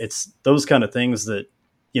it's those kind of things that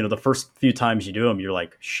the first few times you do them, you're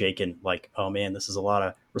like shaking, like, oh man, this is a lot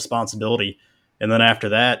of responsibility. And then after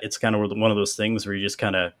that, it's kind of one of those things where you just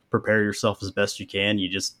kind of prepare yourself as best you can. You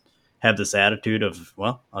just have this attitude of,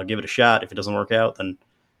 well, I'll give it a shot. If it doesn't work out, then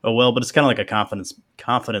oh well. But it's kind of like a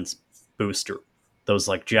confidence booster. Those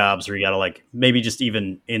like jobs where you got to like maybe just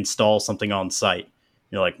even install something on site.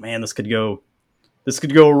 You're like, man, this could go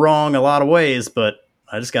wrong a lot of ways, but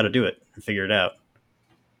I just got to do it and figure it out.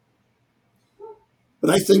 But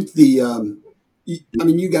I think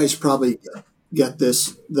you guys probably get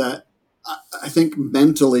this, that I think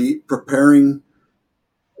mentally preparing,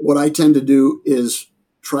 what I tend to do is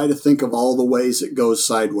try to think of all the ways it goes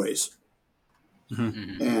sideways.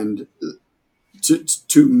 Mm-hmm. And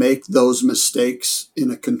to make those mistakes in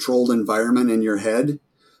a controlled environment in your head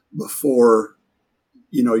before,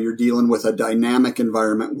 you're dealing with a dynamic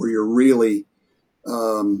environment where you're really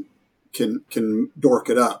can dork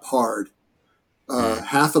it up hard.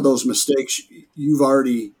 Half of those mistakes, you've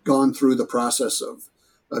already gone through the process of,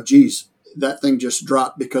 geez, that thing just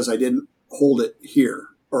dropped because I didn't hold it here,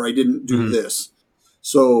 or I didn't do this.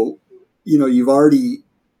 So, you've already,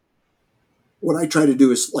 what I try to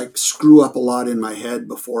do is like screw up a lot in my head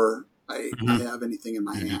before I have anything in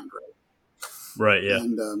my hand. Right. Yeah.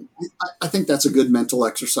 And I think that's a good mental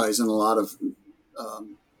exercise, and a lot of,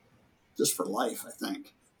 just for life, I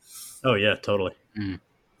think. Oh yeah, totally.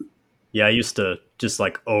 Yeah, I used to just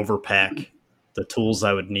like overpack the tools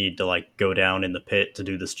I would need to like go down in the pit to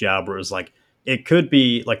do this job, where it was like, it could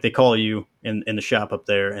be like they call you in the shop up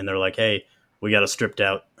there and they're like, hey, we got a stripped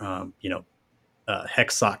out,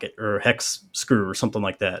 hex socket or hex screw or something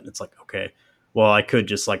like that. And it's like, okay, well, I could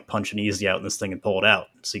just like punch an easy out in this thing and pull it out.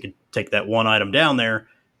 So you could take that one item down there,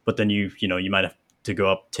 but then you might have to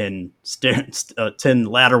go up 10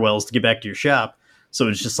 ladder wells to get back to your shop. So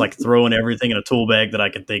it's just like throwing everything in a tool bag that I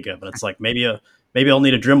could think of. And it's like, maybe I'll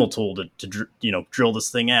need a Dremel tool to drill this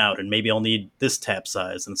thing out. And maybe I'll need this tap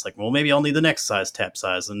size. And it's like, well, maybe I'll need the next size tap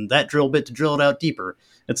size and that drill bit to drill it out deeper.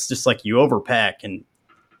 It's just like you overpack. And,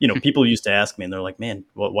 people used to ask me and they're like, man,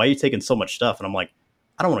 why are you taking so much stuff? And I'm like,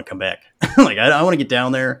 I don't want to come back. Like, I want to get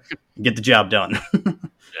down there and get the job done.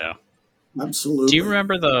 Yeah. Absolutely. Do you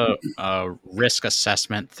remember the risk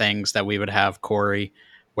assessment things that we would have, Corey,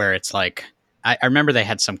 where it's like, I remember they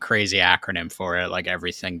had some crazy acronym for it, like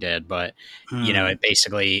everything did, but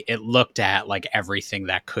it looked at like everything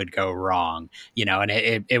that could go wrong, and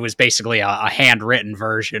it was basically a handwritten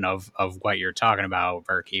version of what you're talking about,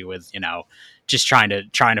 Birkey, with, just trying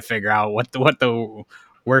to figure out what the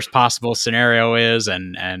worst possible scenario is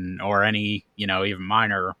and or any, even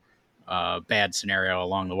minor bad scenario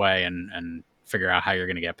along the way, and figure out how you're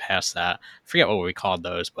going to get past that. I forget what we called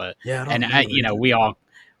those, but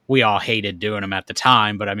we all hated doing them at the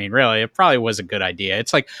time, but I mean, really, it probably was a good idea.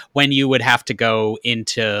 It's like when you would have to go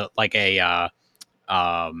into like a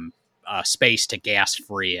space to gas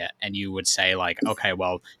free it, and you would say like, okay,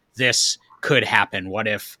 well, this could happen. What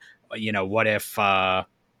if I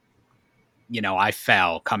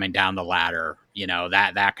fell coming down the ladder?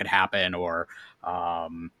 That could happen, or I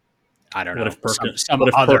don't know. What if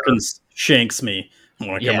Perkins shanks me when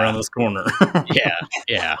I come around this corner?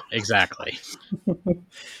 yeah, exactly.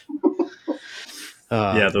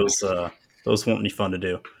 Those weren't any fun to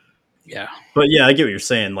do. Yeah, but yeah, I get what you're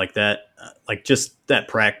saying. Like that, like just that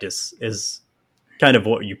practice is kind of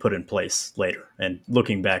what you put in place later. And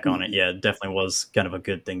looking back on it, it definitely was kind of a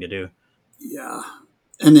good thing to do. Yeah,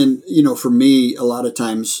 and then for me, a lot of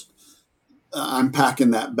times I'm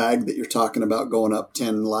packing that bag that you're talking about, going up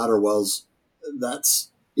 10 ladder wells. That's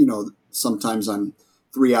sometimes I'm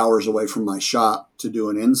 3 hours away from my shop to do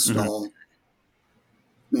an install.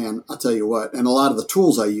 Man, I'll tell you what, and a lot of the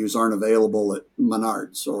tools I use aren't available at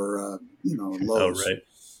Menards or, Lowe's. Oh, right.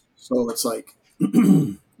 So it's like,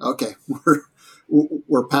 okay,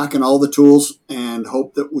 we're packing all the tools and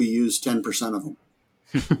hope that we use 10% of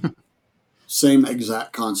them. Same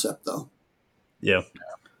exact concept, though. Yeah.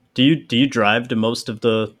 Do you drive to most of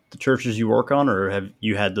the churches you work on, or have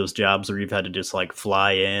you had those jobs where you've had to just like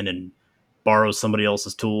fly in and borrow somebody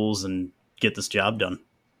else's tools and get this job done?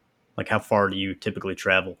 Like, how far do you typically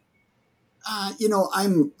travel?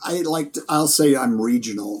 I'll say I'm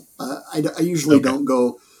regional. I usually don't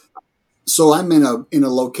go. So I'm in a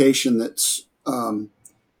location that's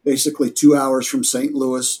basically 2 hours from St.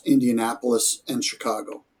 Louis, Indianapolis, and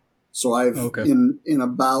Chicago. So in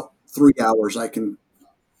about 3 hours, I've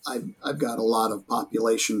got a lot of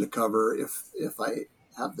population to cover if I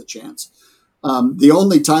have the chance. The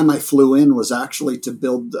only time I flew in was actually to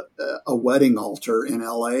build a wedding altar in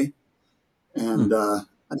LA. And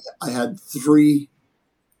I had three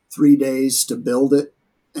days to build it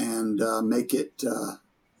and make it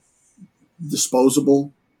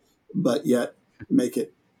disposable, but yet make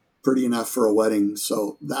it pretty enough for a wedding.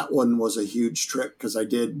 So that one was a huge trick because I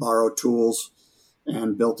did borrow tools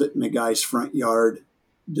and built it in a guy's front yard,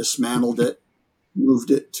 dismantled it,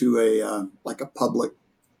 moved it to a like a public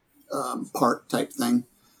park type thing,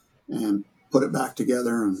 and put it back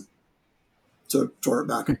together and tore it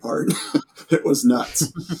back apart. It was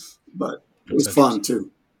nuts, but it was fun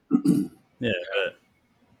too. Yeah.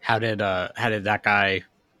 How did that guy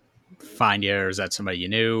find you, or is that somebody you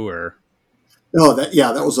knew, or? Oh, that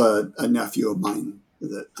was a nephew of mine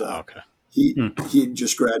that okay. He had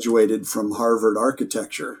just graduated from Harvard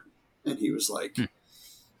architecture, and he was like,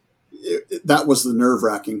 that was the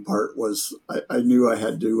nerve-wracking part. Was I knew I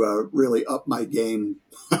had to really up my game,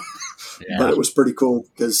 but it was pretty cool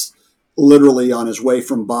because literally on his way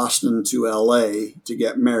from Boston to LA to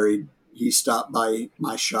get married, he stopped by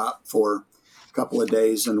my shop for a couple of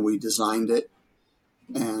days, and we designed it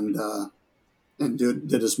and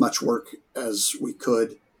did as much work as we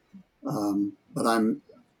could. But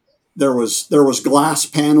there was glass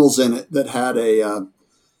panels in it that had a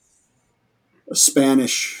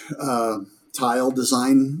Spanish tile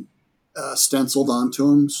design stenciled onto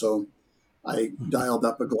them. So I dialed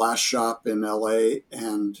up a glass shop in LA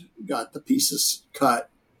and got the pieces cut,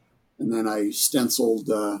 and then I stenciled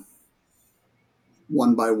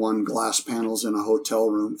one by one glass panels in a hotel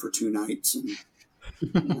room for 2 nights, and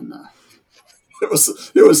it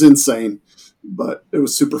was insane, but it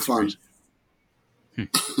was super fun.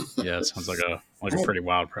 Yeah, it sounds like a pretty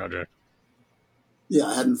wild project. Yeah,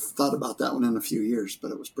 I hadn't thought about that one in a few years,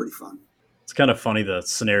 but it was pretty fun. It's kind of funny the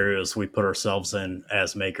scenarios we put ourselves in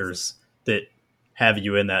as makers that have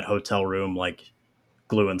you in that hotel room, like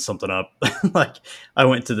gluing something up. Like I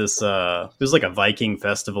went to this, it was like a Viking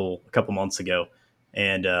festival a couple months ago,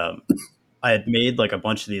 and I had made like a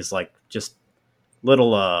bunch of these like just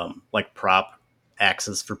little like prop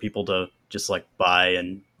axes for people to just like buy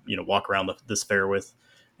and walk around this fair with,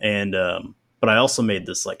 and but I also made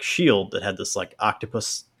this like shield that had this like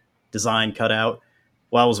octopus design cut out.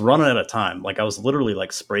 Well, I was running out of time. Like I was literally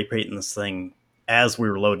like spray painting this thing as we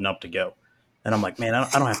were loading up to go, and I'm like, man, I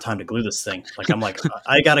don't have time to glue this thing. Like I'm like,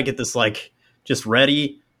 I gotta get this like just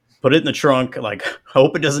ready, put it in the trunk, like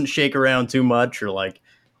hope it doesn't shake around too much or like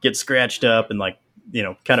get scratched up, and like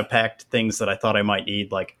kind of packed things that I thought I might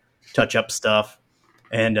need, like touch up stuff.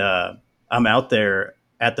 And I'm out there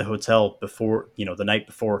at the hotel before, the night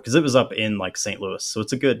before, because it was up in like St. Louis. So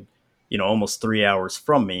it's a good, almost 3 hours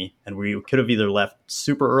from me. And we could have either left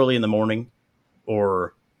super early in the morning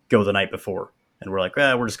or go the night before. And we're like,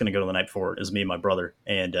 we're just going to go the night before. It was me and my brother.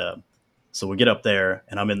 And so we get up there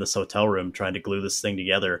and I'm in this hotel room trying to glue this thing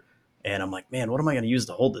together. And I'm like, man, what am I going to use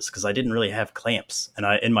to hold this? Because I didn't really have clamps. And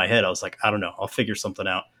in my head, I was like, I don't know. I'll figure something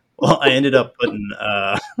out. Well, I ended up putting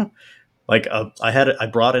I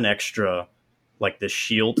brought an extra like this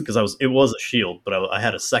shield because it was a shield, but I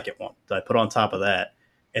had a second one that I put on top of that,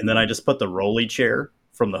 and then I just put the rolly chair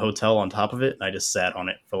from the hotel on top of it, and I just sat on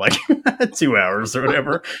it for like 2 hours or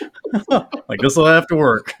whatever. Like this will have to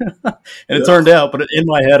work, and it turned out. But in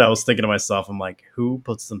my head, I was thinking to myself, I'm like, who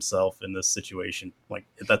puts themselves in this situation? Like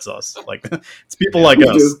that's us. Like it's people like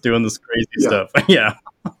us doing this crazy stuff. Yeah,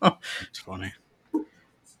 it's funny.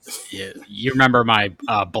 Yeah, you remember my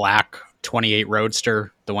black 28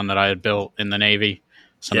 Roadster, the one that I had built in the Navy?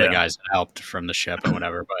 Some of the guys helped from the ship and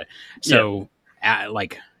whatever. But so,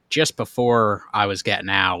 like just before I was getting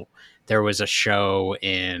out, there was a show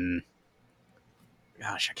in,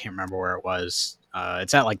 gosh, I can't remember where it was.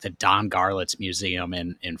 It's at like the Don Garlitz Museum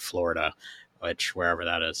in Florida, which wherever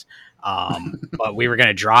that is. But we were going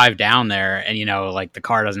to drive down there, and like the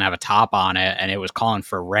car doesn't have a top on it, and it was calling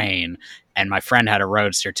for rain. And my friend had a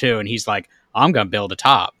Roadster too, and he's like, I'm going to build a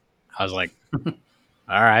top. I was like, all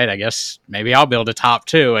right, I guess maybe I'll build a top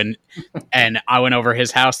too. And I went over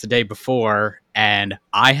his house the day before, and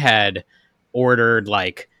I had ordered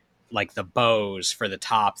like the bows for the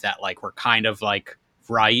top that like were kind of like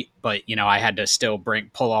right, but I had to still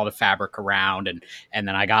pull all the fabric around, and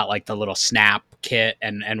then I got like the little snap kit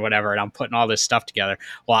and whatever, and I'm putting all this stuff together.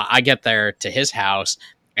 Well, I get there to his house,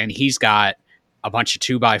 and he's got a bunch of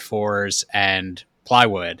 2x4s and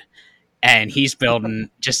plywood, and he's building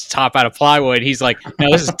just a top out of plywood. He's like,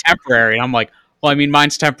 no, this is temporary. And I'm like, well, I mean,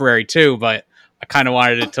 mine's temporary too, but I kind of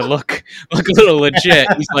wanted it to look a little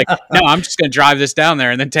legit. He's like, no, I'm just going to drive this down there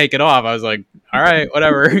and then take it off. I was like, all right,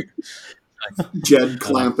 whatever. Jed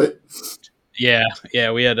clamp it.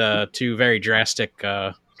 Yeah. We had two very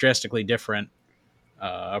drastically different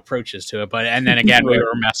approaches to it. And then again, we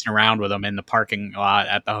were messing around with him in the parking lot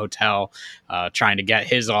at the hotel, trying to get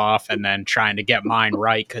his off and then trying to get mine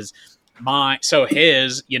right. Cause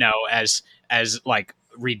his, as like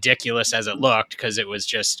ridiculous as it looked, cause it was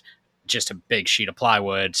just a big sheet of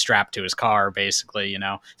plywood strapped to his car, basically,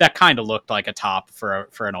 that kind of looked like a top for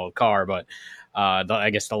an old car, but I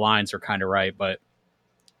guess the lines were kind of right. But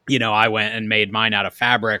I went and made mine out of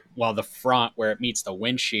fabric while the front where it meets the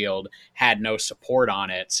windshield had no support on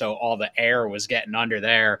it. So all the air was getting under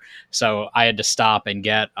there. So I had to stop and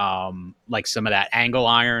get like some of that angle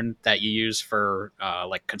iron that you use for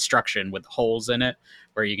like construction with holes in it,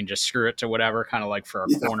 where you can just screw it to whatever, kind of like for a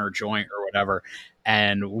corner joint or whatever.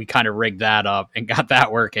 And we kind of rigged that up and got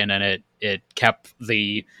that working, and it kept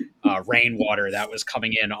the rainwater that was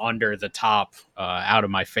coming in under the top out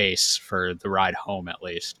of my face for the ride home, at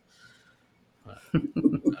least.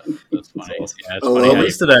 That's funny. Awesome. Yeah, it's funny. At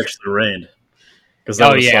least it actually rained. Because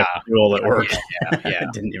that was do all that work. Yeah.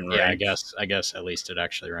 It didn't even rain. I guess at least it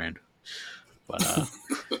actually rained. But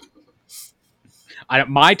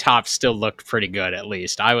my top still looked pretty good. At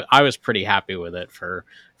least I was pretty happy with it for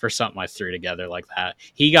something I threw together like that.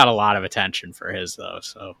 He got a lot of attention for his though.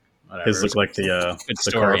 So whatever. His looked like the good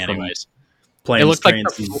story, anyways. Planes, it looked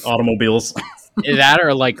trains, like the automobiles. That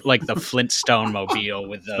or like the Flintstone mobile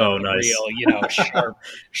with the real,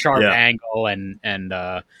 sharp angle and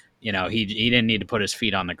he didn't need to put his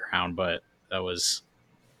feet on the ground, but that was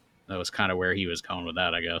kind of where he was going with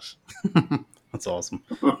that, I guess. That's awesome.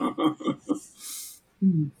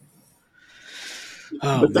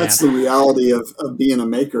 But that's the reality of being a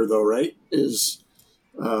maker, though, right? Is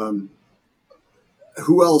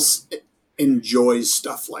who else enjoys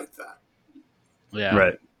stuff like that? Yeah.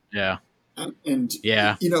 Right. Yeah. And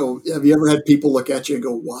have you ever had people look at you and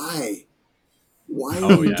go, why? Why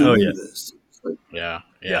are you doing this? Like, I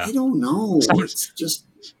don't know. It's just.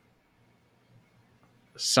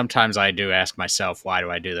 Sometimes I do ask myself, why do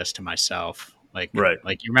I do this to myself? Like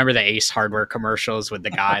you remember the Ace Hardware commercials with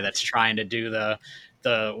the guy that's trying to do the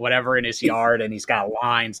whatever in his yard, and he's got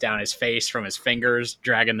lines down his face from his fingers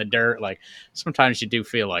dragging the dirt. Like sometimes you do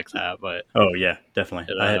feel like that, but oh yeah,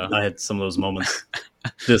 definitely. I had some of those moments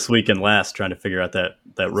this week and last trying to figure out that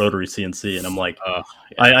rotary CNC, and I'm like,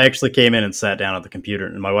 I actually came in and sat down at the computer,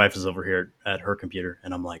 and my wife is over here at her computer,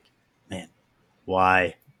 and I'm like, man,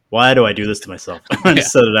 why do I do this to myself? I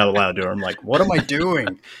just said it out loud to her. I'm like, what am I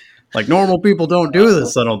doing? Like normal people don't do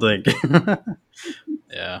this, I don't think.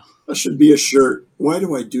 Yeah. That should be a shirt. Why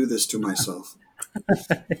do I do this to myself?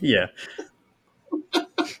 Yeah.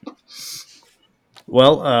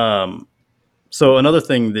 Well, so another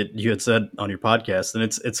thing that you had said on your podcast, and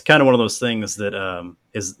it's kind of one of those things that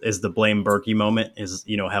is the blame Birkey moment, is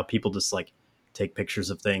how people just like take pictures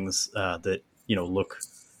of things that look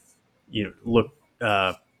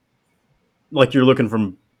like you're looking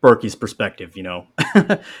from Birkey's perspective,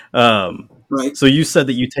 Right. So you said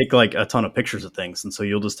that you take like a ton of pictures of things, and so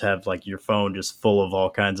you'll just have like your phone just full of all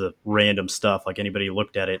kinds of random stuff. Like anybody who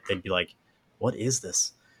looked at it, they'd be like, "What is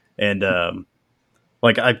this?" And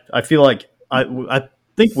like I feel like I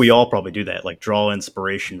think we all probably do that, like draw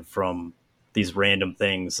inspiration from these random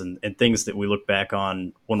things and things that we look back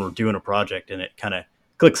on when we're doing a project, and it kind of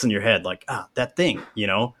clicks in your head, like that thing,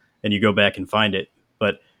 and you go back and find it.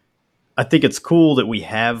 But I think it's cool that we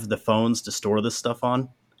have the phones to store this stuff on.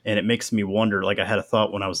 And it makes me wonder, like I had a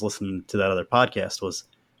thought when I was listening to that other podcast, was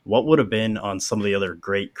what would have been on some of the other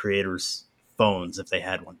great creators' phones if they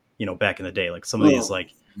had one, back in the day, like some of these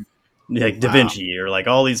like Da Vinci or like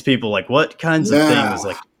all these people, like what kinds of things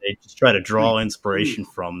like they just try to draw inspiration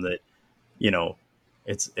from that,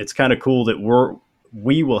 it's kind of cool that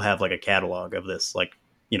we will have like a catalog of this, like,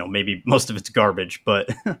 maybe most of it's garbage, but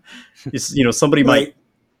somebody might,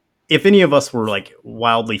 if any of us were like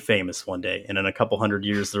wildly famous one day and in a couple hundred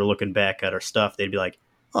years, they're looking back at our stuff, they'd be like,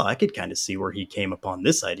 oh, I could kind of see where he came upon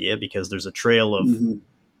this idea because there's a trail of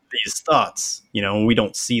these thoughts, and we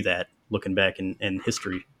don't see that looking back in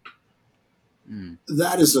history.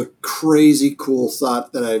 That is a crazy cool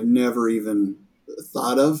thought that I've never even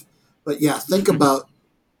thought of. But yeah, think about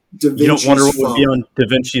Da Vinci's phone. You don't wonder what would be on Da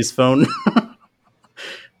Vinci's phone?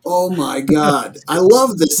 Oh my God. I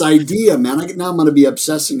love this idea, man. Now I'm going to be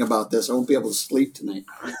obsessing about this. I won't be able to sleep tonight.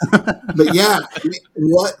 But yeah,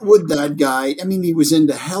 what would that guy, he was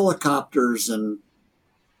into helicopters and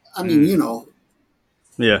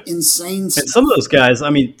insane stuff. And some of those guys,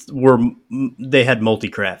 they had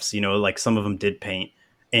multi-crafts, like some of them did paint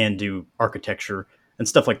and do architecture and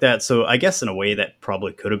stuff like that. So I guess in a way that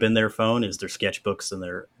probably could have been their phone, is their sketchbooks and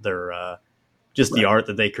their just the art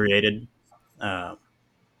that they created.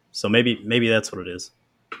 So maybe that's what it is.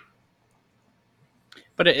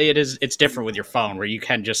 But it's different with your phone, where you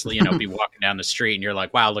can just be walking down the street and you're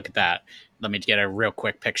like, wow, look at that. Let me get a real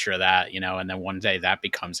quick picture of that, and then one day that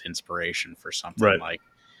becomes inspiration for something. Right.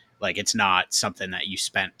 Like it's not something that you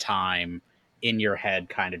spent time in your head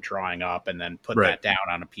kind of drawing up and then put Right. that down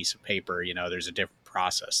on a piece of paper. There's a different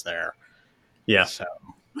process there. Yeah. So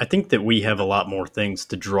I think that we have a lot more things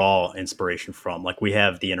to draw inspiration from. Like we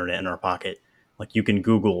have the internet in our pocket. Like you can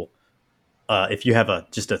Google if you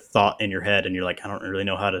have just a thought in your head and you're like, I don't really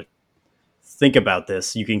know how to think about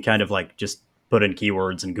this. You can kind of like just put in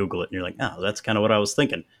keywords and Google it, and you're like, oh, that's kind of what I was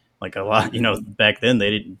thinking. Like a lot, back then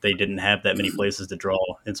they didn't have that many places to draw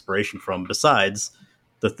inspiration from besides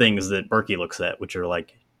the things that Birkey looks at, which are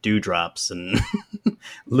like dewdrops and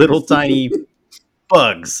little tiny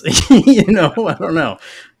bugs. I don't know.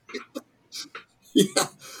 Yeah,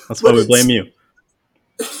 that's why we blame you.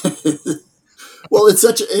 Well, it's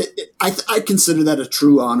I consider that a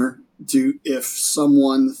true honor if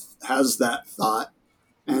someone has that thought,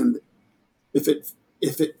 and if it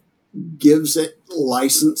gives it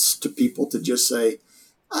license to people to just say,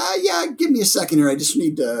 yeah, give me a second here. I just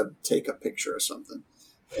need to take a picture of something.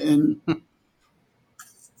 And,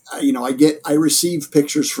 I receive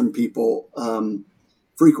pictures from people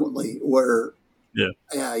frequently where,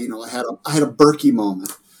 I had a Birkey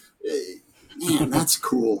moment. Man, that's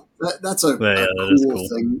cool. That's a cool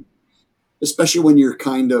thing, especially when you're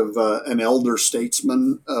kind of an elder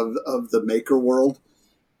statesman of the maker world.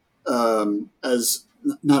 As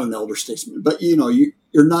not an elder statesman, but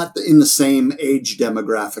you're not in the same age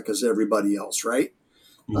demographic as everybody else, right?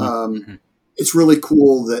 Mm-hmm. It's really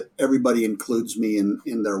cool that everybody includes me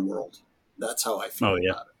in their world. That's how I feel about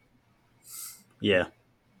it. Yeah.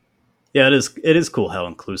 Yeah, it is cool how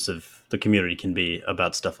inclusive the community can be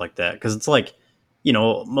about stuff like that. Because it's like,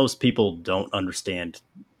 most people don't understand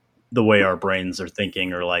the way our brains are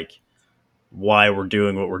thinking or like why we're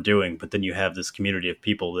doing what we're doing. But then you have this community of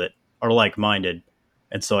people that are like-minded.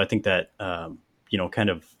 And so I think that, kind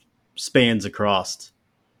of spans across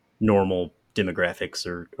normal demographics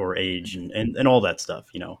or age and all that stuff,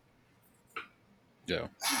 Yeah.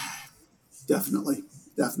 Definitely.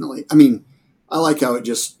 I mean, I like how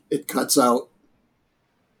it cuts out,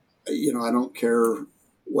 I don't care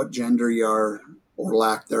what gender you are or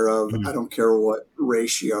lack thereof. Mm-hmm. I don't care what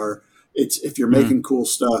race you are. If you're making cool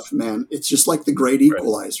stuff, man, it's just like the great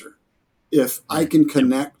equalizer. Right. If I can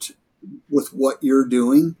connect with what you're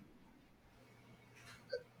doing,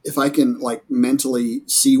 if I can like mentally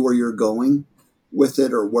see where you're going with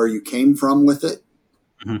it or where you came from with it,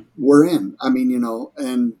 we're in. I mean,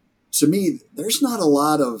 and to me, there's not a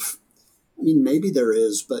lot of, I mean, maybe there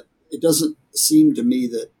is, but it doesn't seem to me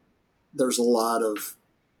that there's a lot of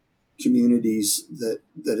communities that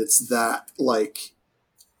it's that like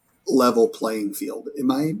level playing field.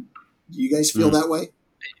 Do you guys feel that way?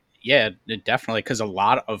 Yeah, definitely. Because a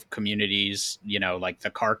lot of communities, like the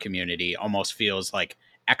car community almost feels like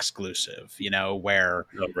exclusive, where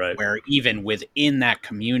even within that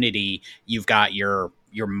community, you've got your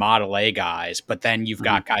Model A guys, but then you've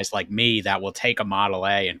got guys like me that will take a Model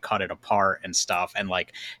A and cut it apart and stuff. And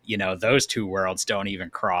like, those two worlds don't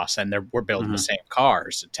even cross, and we're building the same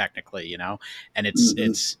cars technically, and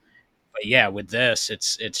it's, but yeah, with this,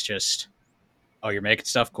 it's just, oh, you're making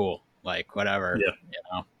stuff cool. Like whatever,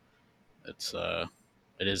 it's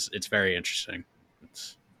very interesting.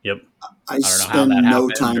 I spend no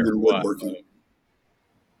time in woodworking.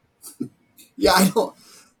 Yeah,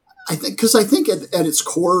 I think at its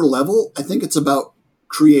core level, I think it's about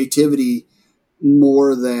creativity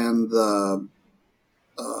more than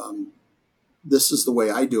this is the way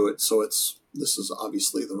I do it. So this is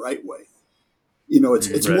obviously the right way.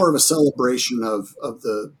 It's more of a celebration of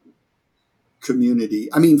the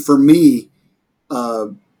community. I mean, for me,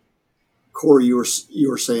 Corey, you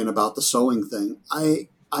were saying about the sewing thing.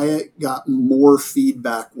 I got more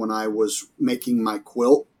feedback when I was making my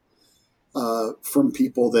quilt from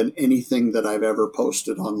people than anything that I've ever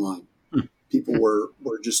posted online. People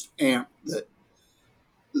were just amped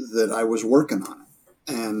that I was working on it,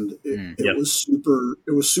 and it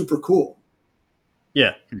was super cool.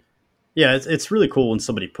 Yeah, yeah, it's really cool when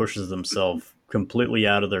somebody pushes themselves completely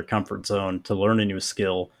out of their comfort zone to learn a new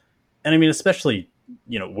skill, and I mean, especially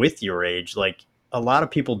with your age, like a lot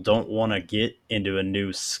of people don't want to get into a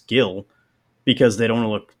new skill because they don't want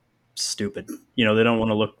to look stupid. They don't want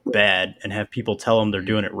to look bad and have people tell them they're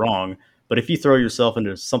doing it wrong. But if you throw yourself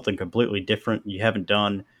into something completely different you haven't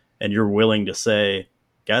done and you're willing to say,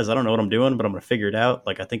 guys, I don't know what I'm doing, but I'm going to figure it out.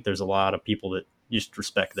 Like, I think there's a lot of people that just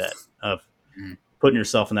respect that of putting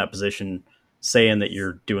yourself in that position saying that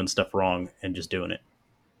you're doing stuff wrong and just doing it.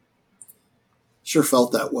 Sure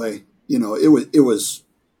felt that way. There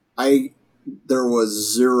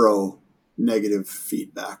was zero negative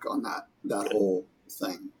feedback on that whole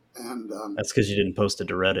thing. And that's because you didn't post it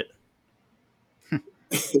to Reddit.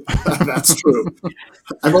 That's true.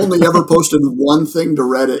 I've only ever posted one thing to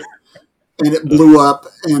Reddit, and it blew up,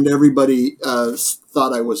 and everybody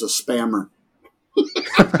thought I was a spammer.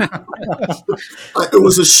 It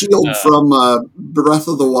was a shield from Breath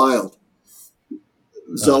of the Wild,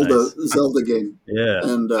 Zelda game. Yeah,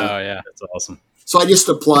 and that's awesome. So I just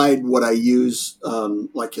applied what I use,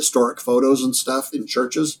 like historic photos and stuff in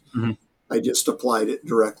churches. Mm-hmm. I just applied it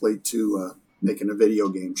directly to making a video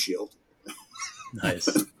game shield. Nice.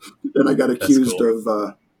 And I got accused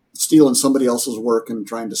of stealing somebody else's work and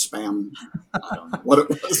trying to spam. I don't know what it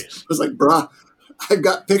was. It was like, brah, I've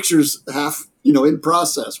got pictures half, in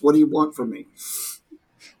process. What do you want from me?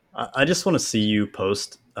 I just want to see you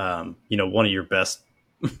post, one of your best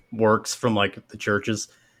works from like the churches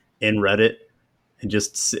in Reddit. And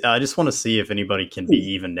I just want to see if anybody can be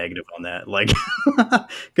even negative on that. Like,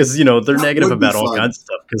 because, they're negative about all kinds of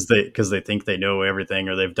stuff because they think they know everything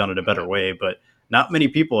or they've done it a better way. But not many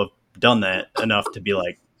people have done that enough to be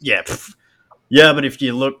like, yeah, but if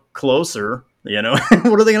you look closer, what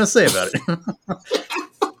are they going to say about it?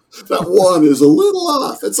 That one is a little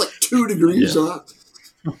off. It's like 2 degrees off.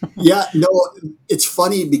 Yeah, no, it's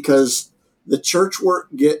funny because the church work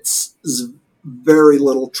gets very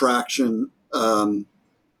little traction kind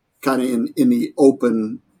of in the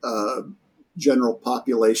open general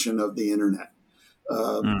population of the internet,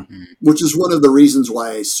 which is one of the reasons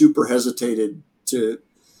why I super hesitated to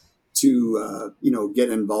get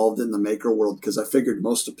involved in the maker world, because I figured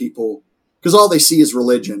most of people, because all they see is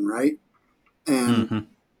religion, right? And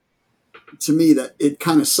to me, that it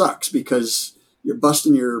kind of sucks because you're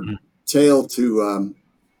busting your tail to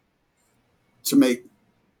make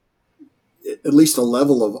at least a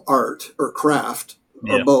level of art or craft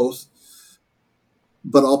or both,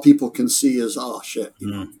 but all people can see is, oh shit,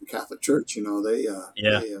 the Catholic Church, they have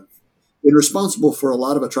been responsible for a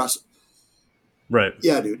lot of atrocities. Right.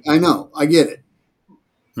 Yeah, dude, I know, I get it.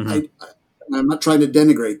 I'm not trying to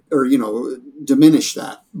denigrate or diminish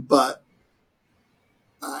that, but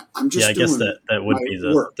I'm just I guess that would be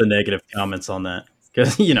the negative comments on that,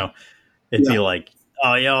 because it'd be like,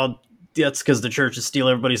 oh yeah, that's because the churches steal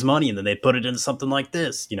everybody's money and then they put it into something like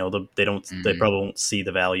this. They probably won't see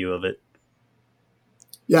the value of it.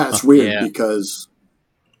 Yeah, it's weird because,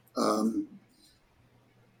 I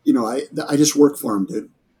just work for them,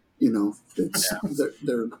 dude.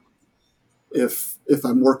 They're if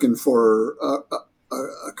I'm working for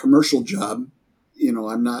a commercial job,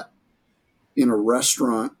 I'm not in a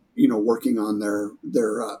restaurant, working on their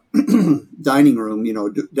dining room,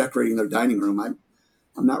 decorating their dining room.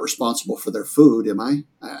 I'm not responsible for their food, am I?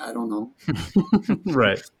 I don't know.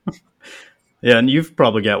 Right. Yeah, and you've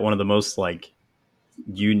probably got one of the most like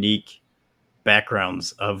unique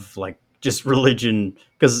backgrounds of like just religion,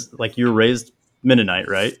 because like you were raised Mennonite,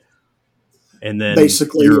 right? And then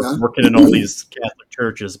basically you're working in all these Catholic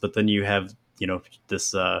churches, but then you have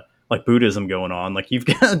this like Buddhism going on. Like you've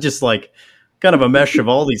got just like kind of a mesh of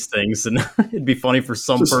all these things, and it'd be funny for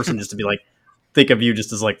some person just to be like, think of you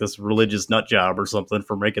just as like this religious nut job or something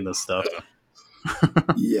for making this stuff.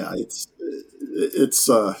 Yeah, it's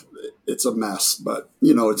a mess, but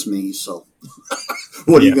it's me. So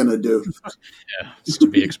what are you gonna do? Yeah, it's to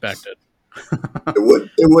be expected.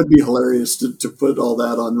 It would be hilarious to put all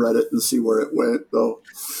that on Reddit and see where it went, though.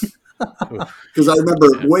 Because I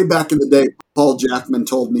remember way back in the day, Paul Jackman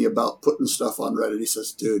told me about putting stuff on Reddit. He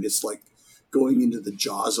says, "Dude, it's like going into the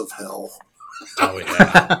jaws of hell." Oh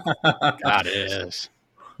yeah, God, it is.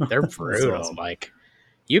 They're brutal. Awesome. Like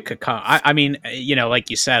you could come. I mean, like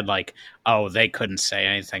you said, like, oh, they couldn't say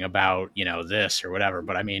anything about this or whatever.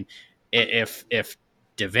 But I mean, if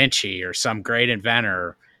Da Vinci or some great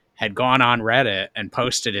inventor had gone on Reddit and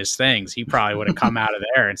posted his things, he probably would have come out of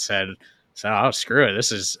there and said, "So, oh, screw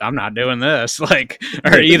it. I'm not doing this." Like,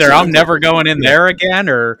 or either I'm never going in there again,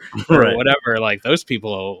 or whatever. Like those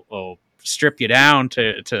people will strip you down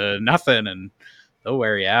to nothing and they'll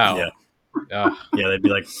wear you out. Yeah, they'd be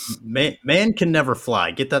like, man can never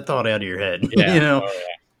fly. Get that thought out of your head. Yeah.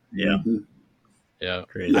 Yeah.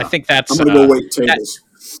 Crazy. I think that's I'm gonna go wait tables.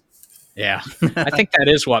 I think that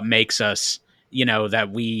is what makes us,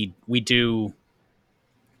 that we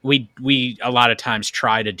a lot of times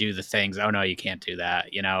try to do the things. Oh no, you can't do that,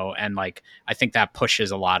 and like I think that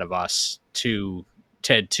pushes a lot of us to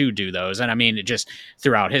to do those. And I mean, it just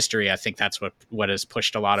throughout history, I think that's what has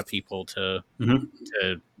pushed a lot of people to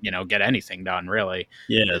get anything done, really.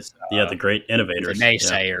 The great innovators, the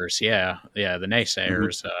naysayers, the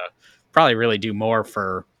naysayers probably really do more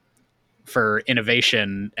for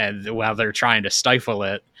innovation, and while they're trying to stifle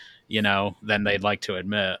it, than they'd like to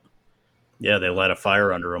admit. Yeah, they light a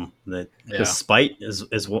fire under them. Because spite is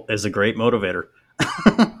a great motivator.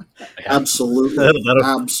 Absolutely.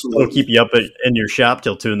 That'll keep you up in your shop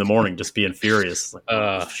till 2 a.m, just being furious. Like,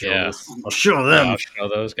 I'll show them. I'll show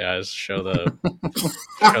those guys. Show the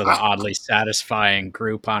oddly satisfying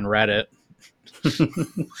group on Reddit.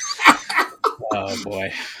 Oh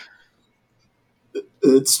boy.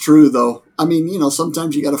 It's true, though. I mean,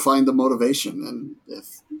 sometimes you got to find the motivation, and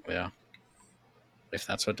if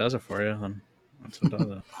that's what does it for you, then that's what does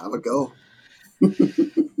it. Have a go.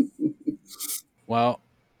 Well,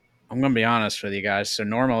 I'm going to be honest with you guys. So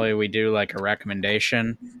normally we do like a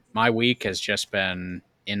recommendation. My week has just been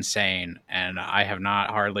insane, and I have not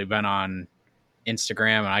hardly been on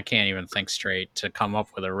Instagram, and I can't even think straight to come up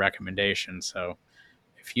with a recommendation. So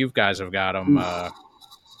if you guys have got them,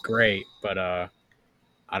 great. But I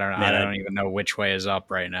don't know. Man, I don't even know which way is up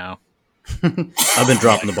right now. I've been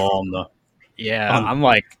dropping the ball on the. Yeah, I'm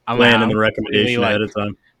planning the recommendation ahead of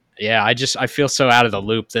time. Yeah, I feel so out of the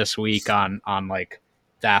loop this week on like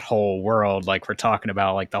that whole world. Like we're talking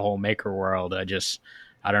about like the whole maker world. I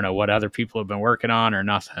don't know what other people have been working on or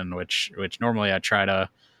nothing, which normally I try to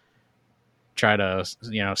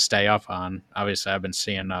stay up on. Obviously I've been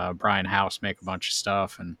seeing Brian House make a bunch of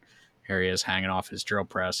stuff, and here he is hanging off his drill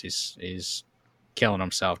press. He's killing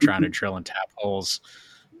himself trying to drill and tap holes.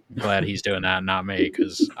 I'm glad he's doing that and not me,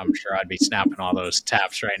 because I'm sure I'd be snapping all those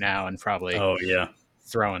taps right now and probably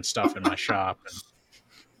throwing stuff in my shop.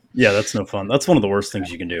 Yeah, that's no fun. That's one of the worst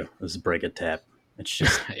things you can do is break a tap. It's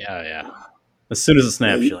just yeah. As soon as it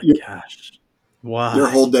snaps, you're like, gosh, why? Your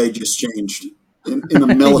whole day just changed in a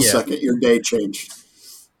millisecond. Your day changed.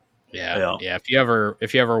 Yeah. If you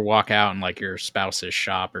ever walk out in like your spouse's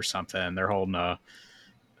shop or something, they're holding a,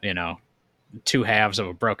 2 halves of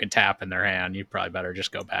a broken tap in their hand, you probably better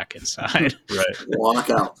just go back inside. Right. Walk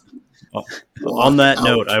out. On that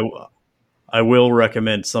note, I will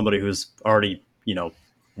recommend somebody who's already,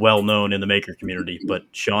 well known in the maker community, but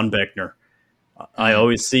Sean Beckner. I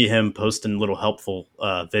always see him posting little helpful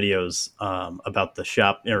videos about the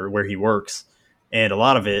shop or where he works. And a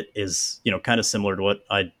lot of it is, kind of similar to what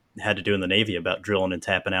I had to do in the Navy about drilling and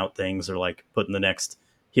tapping out things, or like putting the next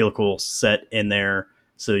helical set in there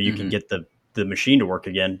so you can get the machine to work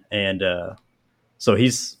again. And so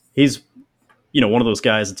he's one of those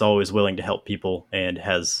guys that's always willing to help people and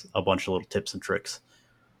has a bunch of little tips and tricks.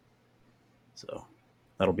 So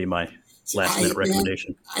that'll be my last minute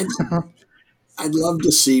recommendation. I'd love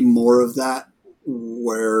to see more of that,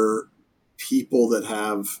 where people that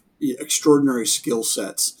have extraordinary skill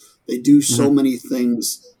sets, they do so many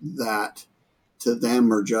things that to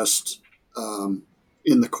them are just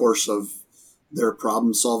in the course of their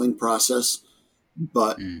problem solving process,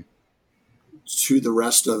 but to the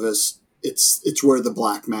rest of us, it's where the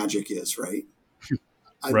black magic is, right?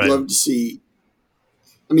 I'd love to see.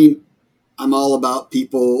 I mean, I'm all about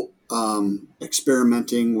people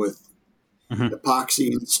experimenting with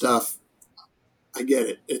epoxy and stuff. I get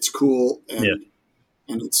it; it's cool and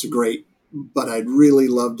it's great. But I'd really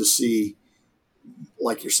love to see,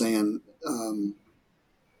 like you're saying,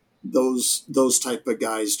 those type of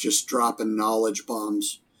guys just dropping knowledge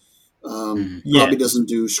bombs. Probably doesn't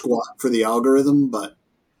do squat for the algorithm, but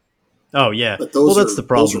But that's the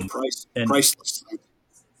problem. Those are priceless.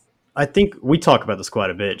 I think we talk about this quite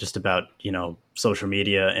a bit, just about social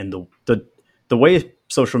media and the way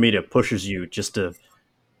social media pushes you just to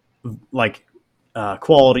like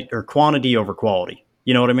quality or quantity over quality.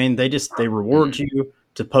 You know what I mean? They reward you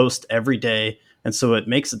to post every day, and so it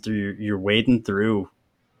makes it through. You're wading through,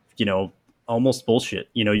 almost bullshit.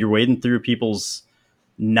 You're wading through people's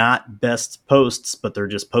not best posts, but they're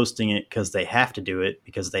just posting it because they have to do it,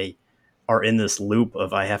 because they are in this loop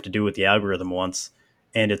of I have to do what the algorithm wants.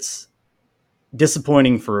 And it's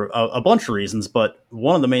disappointing for a bunch of reasons, but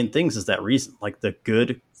one of the main things is that reason. Like, the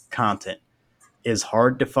good content is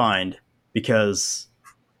hard to find because,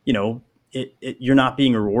 you're not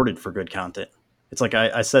being rewarded for good content. It's like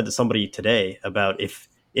I said to somebody today about if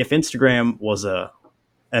Instagram was an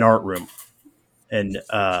art room, and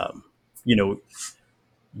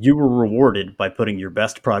you were rewarded by putting your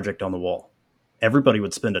best project on the wall, everybody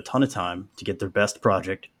would spend a ton of time to get their best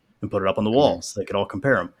project and put it up on the wall so they could all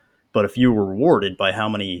compare them. But if you were rewarded by how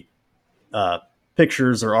many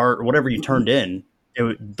pictures or art or whatever you turned in,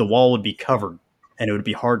 the wall would be covered, and it would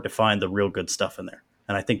be hard to find the real good stuff in there.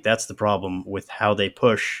 And I think that's the problem with how they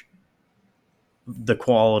push the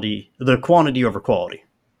quantity over quality.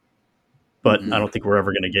 But I don't think we're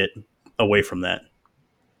ever going to get away from that.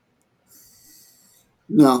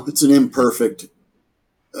 No, it's an imperfect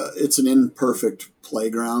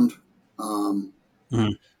playground.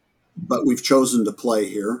 But we've chosen to play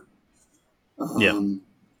here. And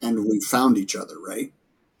we've found each other, right?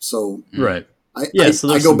 So, right. I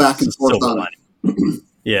go back and forth on it.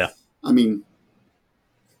 Yeah. I mean,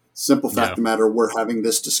 simple fact of the matter, we're having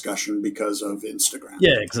this discussion because of Instagram.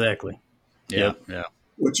 Yeah, exactly. Yeah.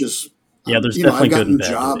 Which is, there's definitely I've gotten good and bad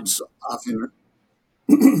jobs off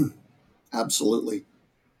Absolutely.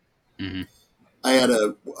 Mm-hmm. I had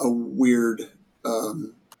a weird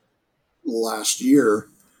last year.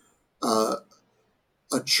 A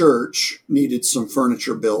church needed some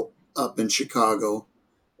furniture built up in Chicago,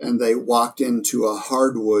 and they walked into a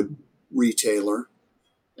hardwood retailer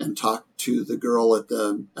and talked to the girl at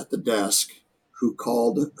the desk, who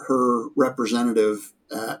called her representative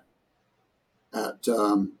at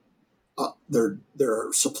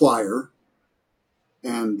their supplier,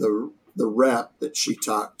 and the rep that she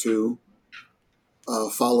talked to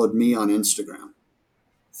followed me on Instagram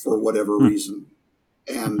for whatever reason,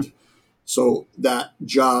 and so that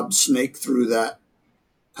job snaked through that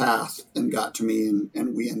path and got to me,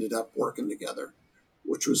 and we ended up working together,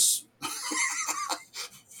 which was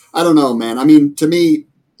I don't know, man. I mean, to me,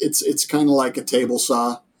 it's kind of like a table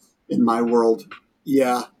saw in my world.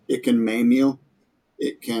 Yeah, it can maim you.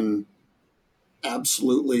 It can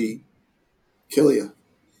absolutely kill you.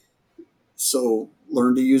 So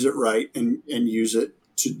learn to use it right and use it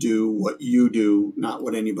to do what you do, not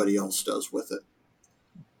what anybody else does with it.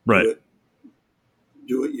 Right.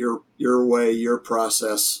 Do it your way, your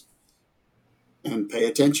process, and pay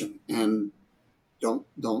attention, and don't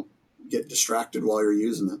get distracted while you're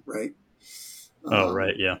using it, right?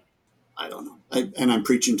 Right, yeah. I don't know. And I'm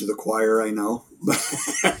preaching to the choir, I know, but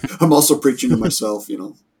I'm also preaching to myself,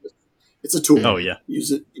 It's a tool. Oh, yeah.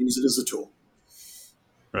 Use it as a tool.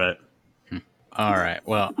 Right. All right.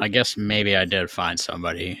 Well, I guess maybe I did find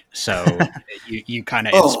somebody. So you kind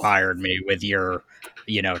of inspired me with your,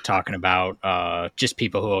 talking about just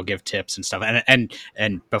people who will give tips and stuff.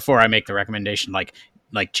 And before I make the recommendation, like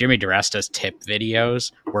Jimmy DiResta's tip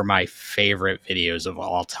videos were my favorite videos of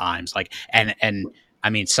all times. Like, and I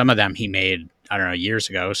mean, some of them he made, I don't know, years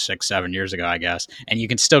ago, 6-7 years ago, I guess. And you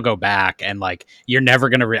can still go back and like, you're never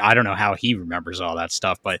going to, I don't know how he remembers all that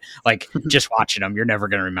stuff, but like just watching him, you're never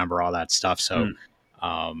going to remember all that stuff. So,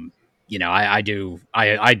 I do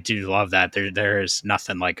love that. There is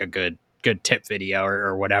nothing like a good tip video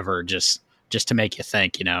or whatever, just to make you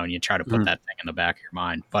think, and you try to put that thing in the back of your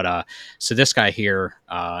mind. But, so this guy here,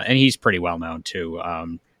 and he's pretty well known too,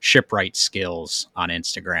 Shipwright Skills on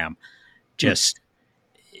Instagram,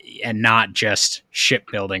 and not just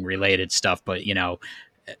shipbuilding related stuff, but,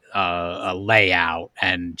 a layout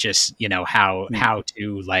and just, how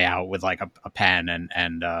to lay out with like a pen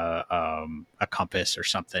and a compass or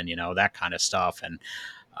something, that kind of stuff. And,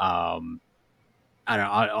 I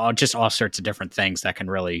don't know, just all sorts of different things that can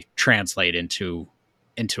really translate into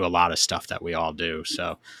a lot of stuff that we all do.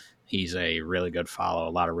 So he's a really good follow,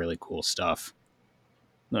 a lot of really cool stuff.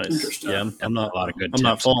 Nice. Yeah, I'm not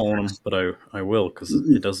following him, but I will, because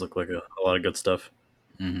it does look like a lot of good stuff.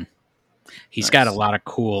 Mm-hmm. He's got a lot of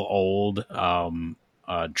cool old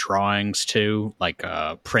drawings too, like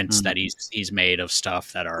prints that he's made of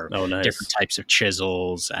stuff that are different types of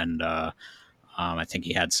chisels, and I think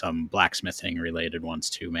he had some blacksmithing related ones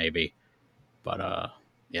too, maybe. But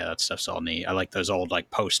yeah, that stuff's all neat. I like those old like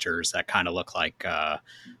posters that kind of look like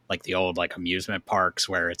the old like amusement parks,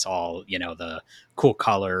 where it's all, the cool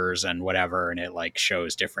colors and whatever, and it like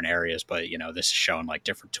shows different areas, but this is showing like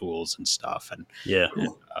different tools and stuff, and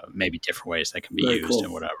maybe different ways they can be used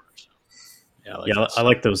and whatever. So, I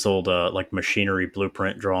like those old like machinery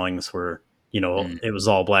blueprint drawings where it was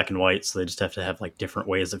all black and white, so they just have to have like different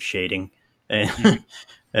ways of shading, and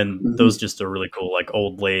those just are really cool, like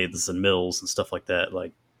old lathes and mills and stuff like that.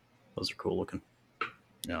 Like those are cool looking.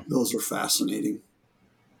 Yeah, those are fascinating.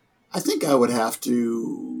 I think I would have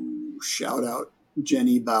to shout out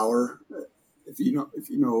Jenny Bauer, if you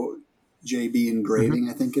know JB Engraving,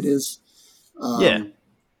 I think it is.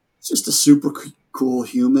 It's just a super cool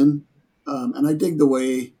human, and I dig the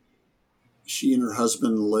way she and her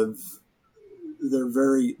husband live.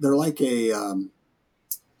 They're like a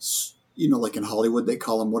like in Hollywood they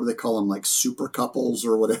call them, what do they call them, like super couples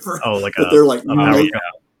or whatever. Oh, like they're like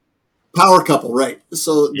power couple, right?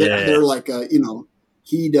 So they're like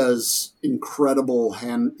he does incredible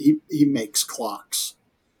he makes clocks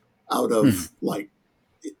out of like,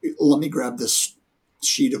 let me grab this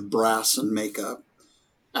sheet of brass and make a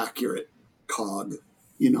accurate cog.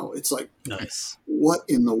 It's like, nice. What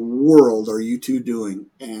in the world are you two doing?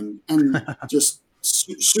 And just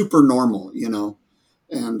super normal,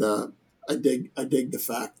 and I dig the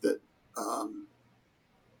fact that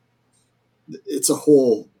it's a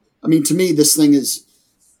whole. I mean, to me, this thing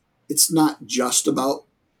it's not just about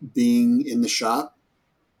being in the shop,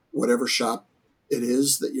 whatever shop it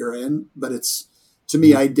is that you're in, but to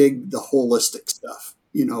me, I dig the holistic stuff,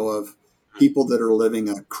 of people that are living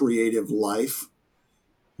a creative life,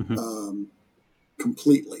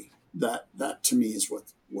 completely. That to me is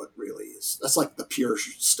what really is. That's like the pure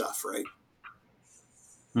stuff, right?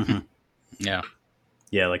 Mm-hmm. Yeah.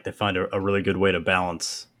 Yeah, like they find a really good way to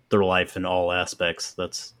balance their life in all aspects.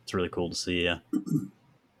 It's really cool to see. Yeah.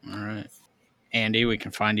 All right, Andy, we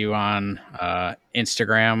can find you on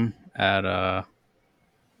Instagram at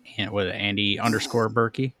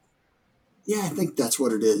Andy_Birkey. Yeah, I think that's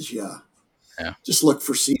what it is. Yeah. Yeah. Just look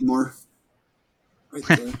for Seymour right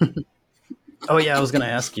there. Oh yeah, I was going to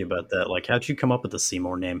ask you about that. Like, how'd you come up with the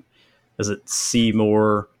Seymour name? Is it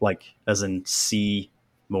Seymour, like as in see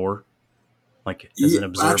more, like as in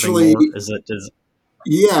observing actually, more? Is it?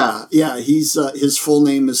 Yeah. He's his full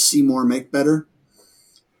name is Seymour Makebetter,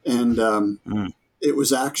 and it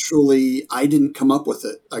was actually I didn't come up with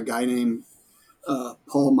it. A guy named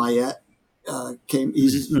Paul Mayette came.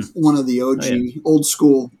 He's one of the OG old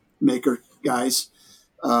school maker guys.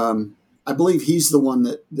 I believe he's the one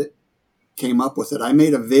that came up with it. I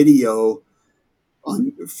made a video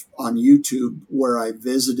on YouTube where I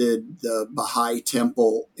visited the Baha'i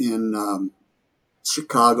temple in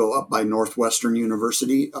Chicago, up by Northwestern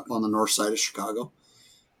University, up on the north side of Chicago.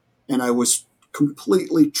 And I was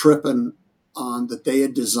completely tripping on that they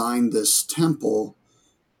had designed this temple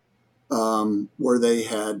where they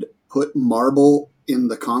had put marble in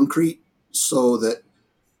the concrete so that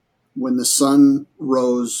when the sun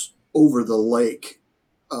rose over the lake,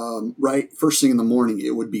 right first thing in the morning,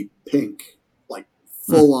 it would be pink, like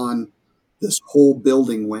full on. This whole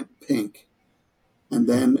building went pink, and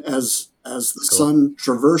then as the sun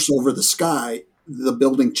traversed over the sky, the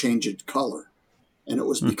building changed color, and it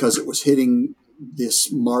was because it was hitting this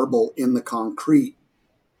marble in the concrete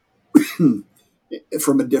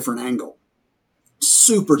from a different angle.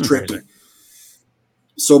 Super tricky.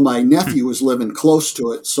 So my nephew was living close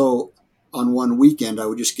to it, so on one weekend, I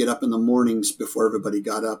would just get up in the mornings before everybody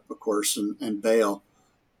got up, of course, and bail.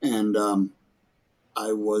 And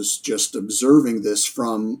I was just observing this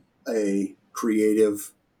from a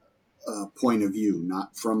creative point of view,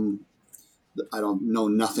 not from, I don't know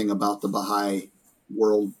nothing about the Baha'i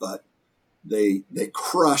world, but they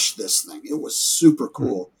crushed this thing. It was super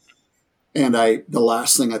cool. And the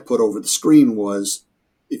last thing I put over the screen was,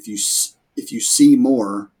 if you see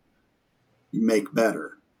more, you make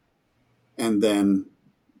better. And then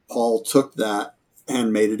Paul took that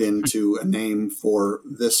and made it into a name for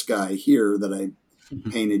this guy here that I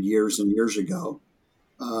painted years and years ago,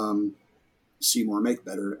 Seymour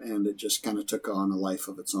Makebetter, and it just kind of took on a life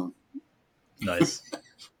of its own. Nice.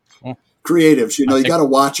 Creatives, you got to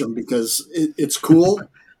watch them because it's cool,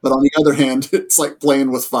 but on the other hand, it's like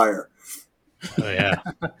playing with fire. Oh, yeah.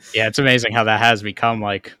 Yeah, it's amazing how that has become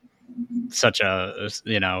like such a,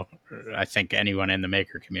 I think anyone in the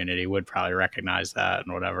maker community would probably recognize that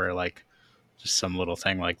and whatever, like just some little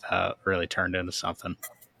thing like that really turned into something.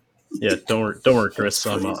 Yeah, don't worry, Chris.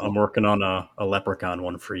 I'm working on a leprechaun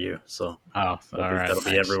one for you. So that'll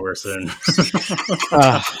be everywhere soon.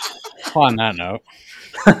 On that note,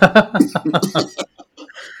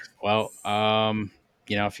 well,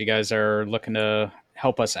 if you guys are looking to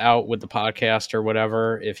help us out with the podcast or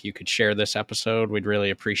whatever, if you could share this episode, we'd really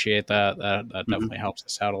appreciate that. That definitely helps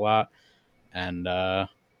us out a lot. And I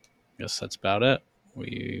guess that's about it.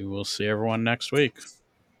 We will see everyone next week.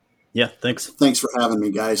 Yeah, thanks. Thanks for having me,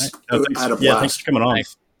 guys. I had a blast. Thanks for coming on.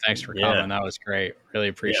 Thanks for coming. That was great. Really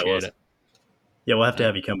appreciate it. Yeah, we'll have to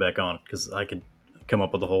have you come back on because I could come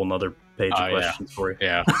up with a whole nother page of questions for you.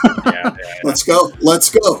 Yeah. Let's go.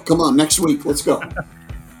 Come on, next week. Let's go.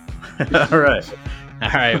 All right.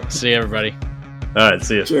 See you, everybody. All right,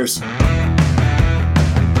 see you. Cheers.